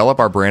 develop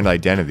our brand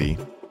identity,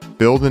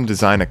 build and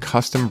design a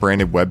custom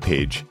branded web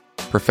page,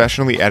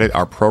 professionally edit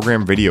our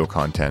program video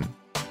content,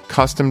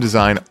 custom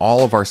design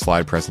all of our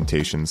slide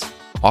presentations,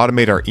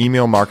 automate our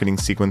email marketing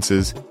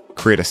sequences,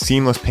 create a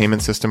seamless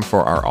payment system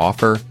for our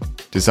offer,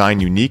 design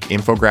unique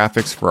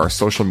infographics for our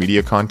social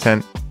media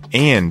content,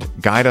 and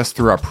guide us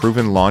through our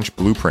proven launch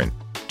blueprint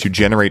to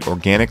generate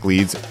organic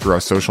leads through our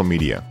social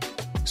media.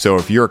 So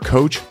if you're a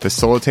coach,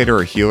 facilitator,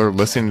 or healer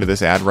listening to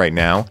this ad right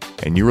now,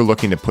 and you are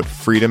looking to put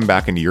freedom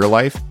back into your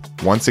life,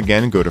 once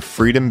again, go to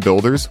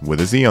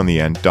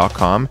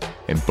freedombuilders.com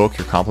and book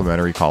your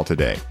complimentary call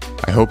today.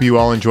 I hope you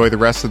all enjoy the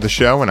rest of the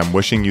show, and I'm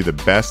wishing you the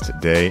best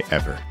day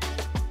ever.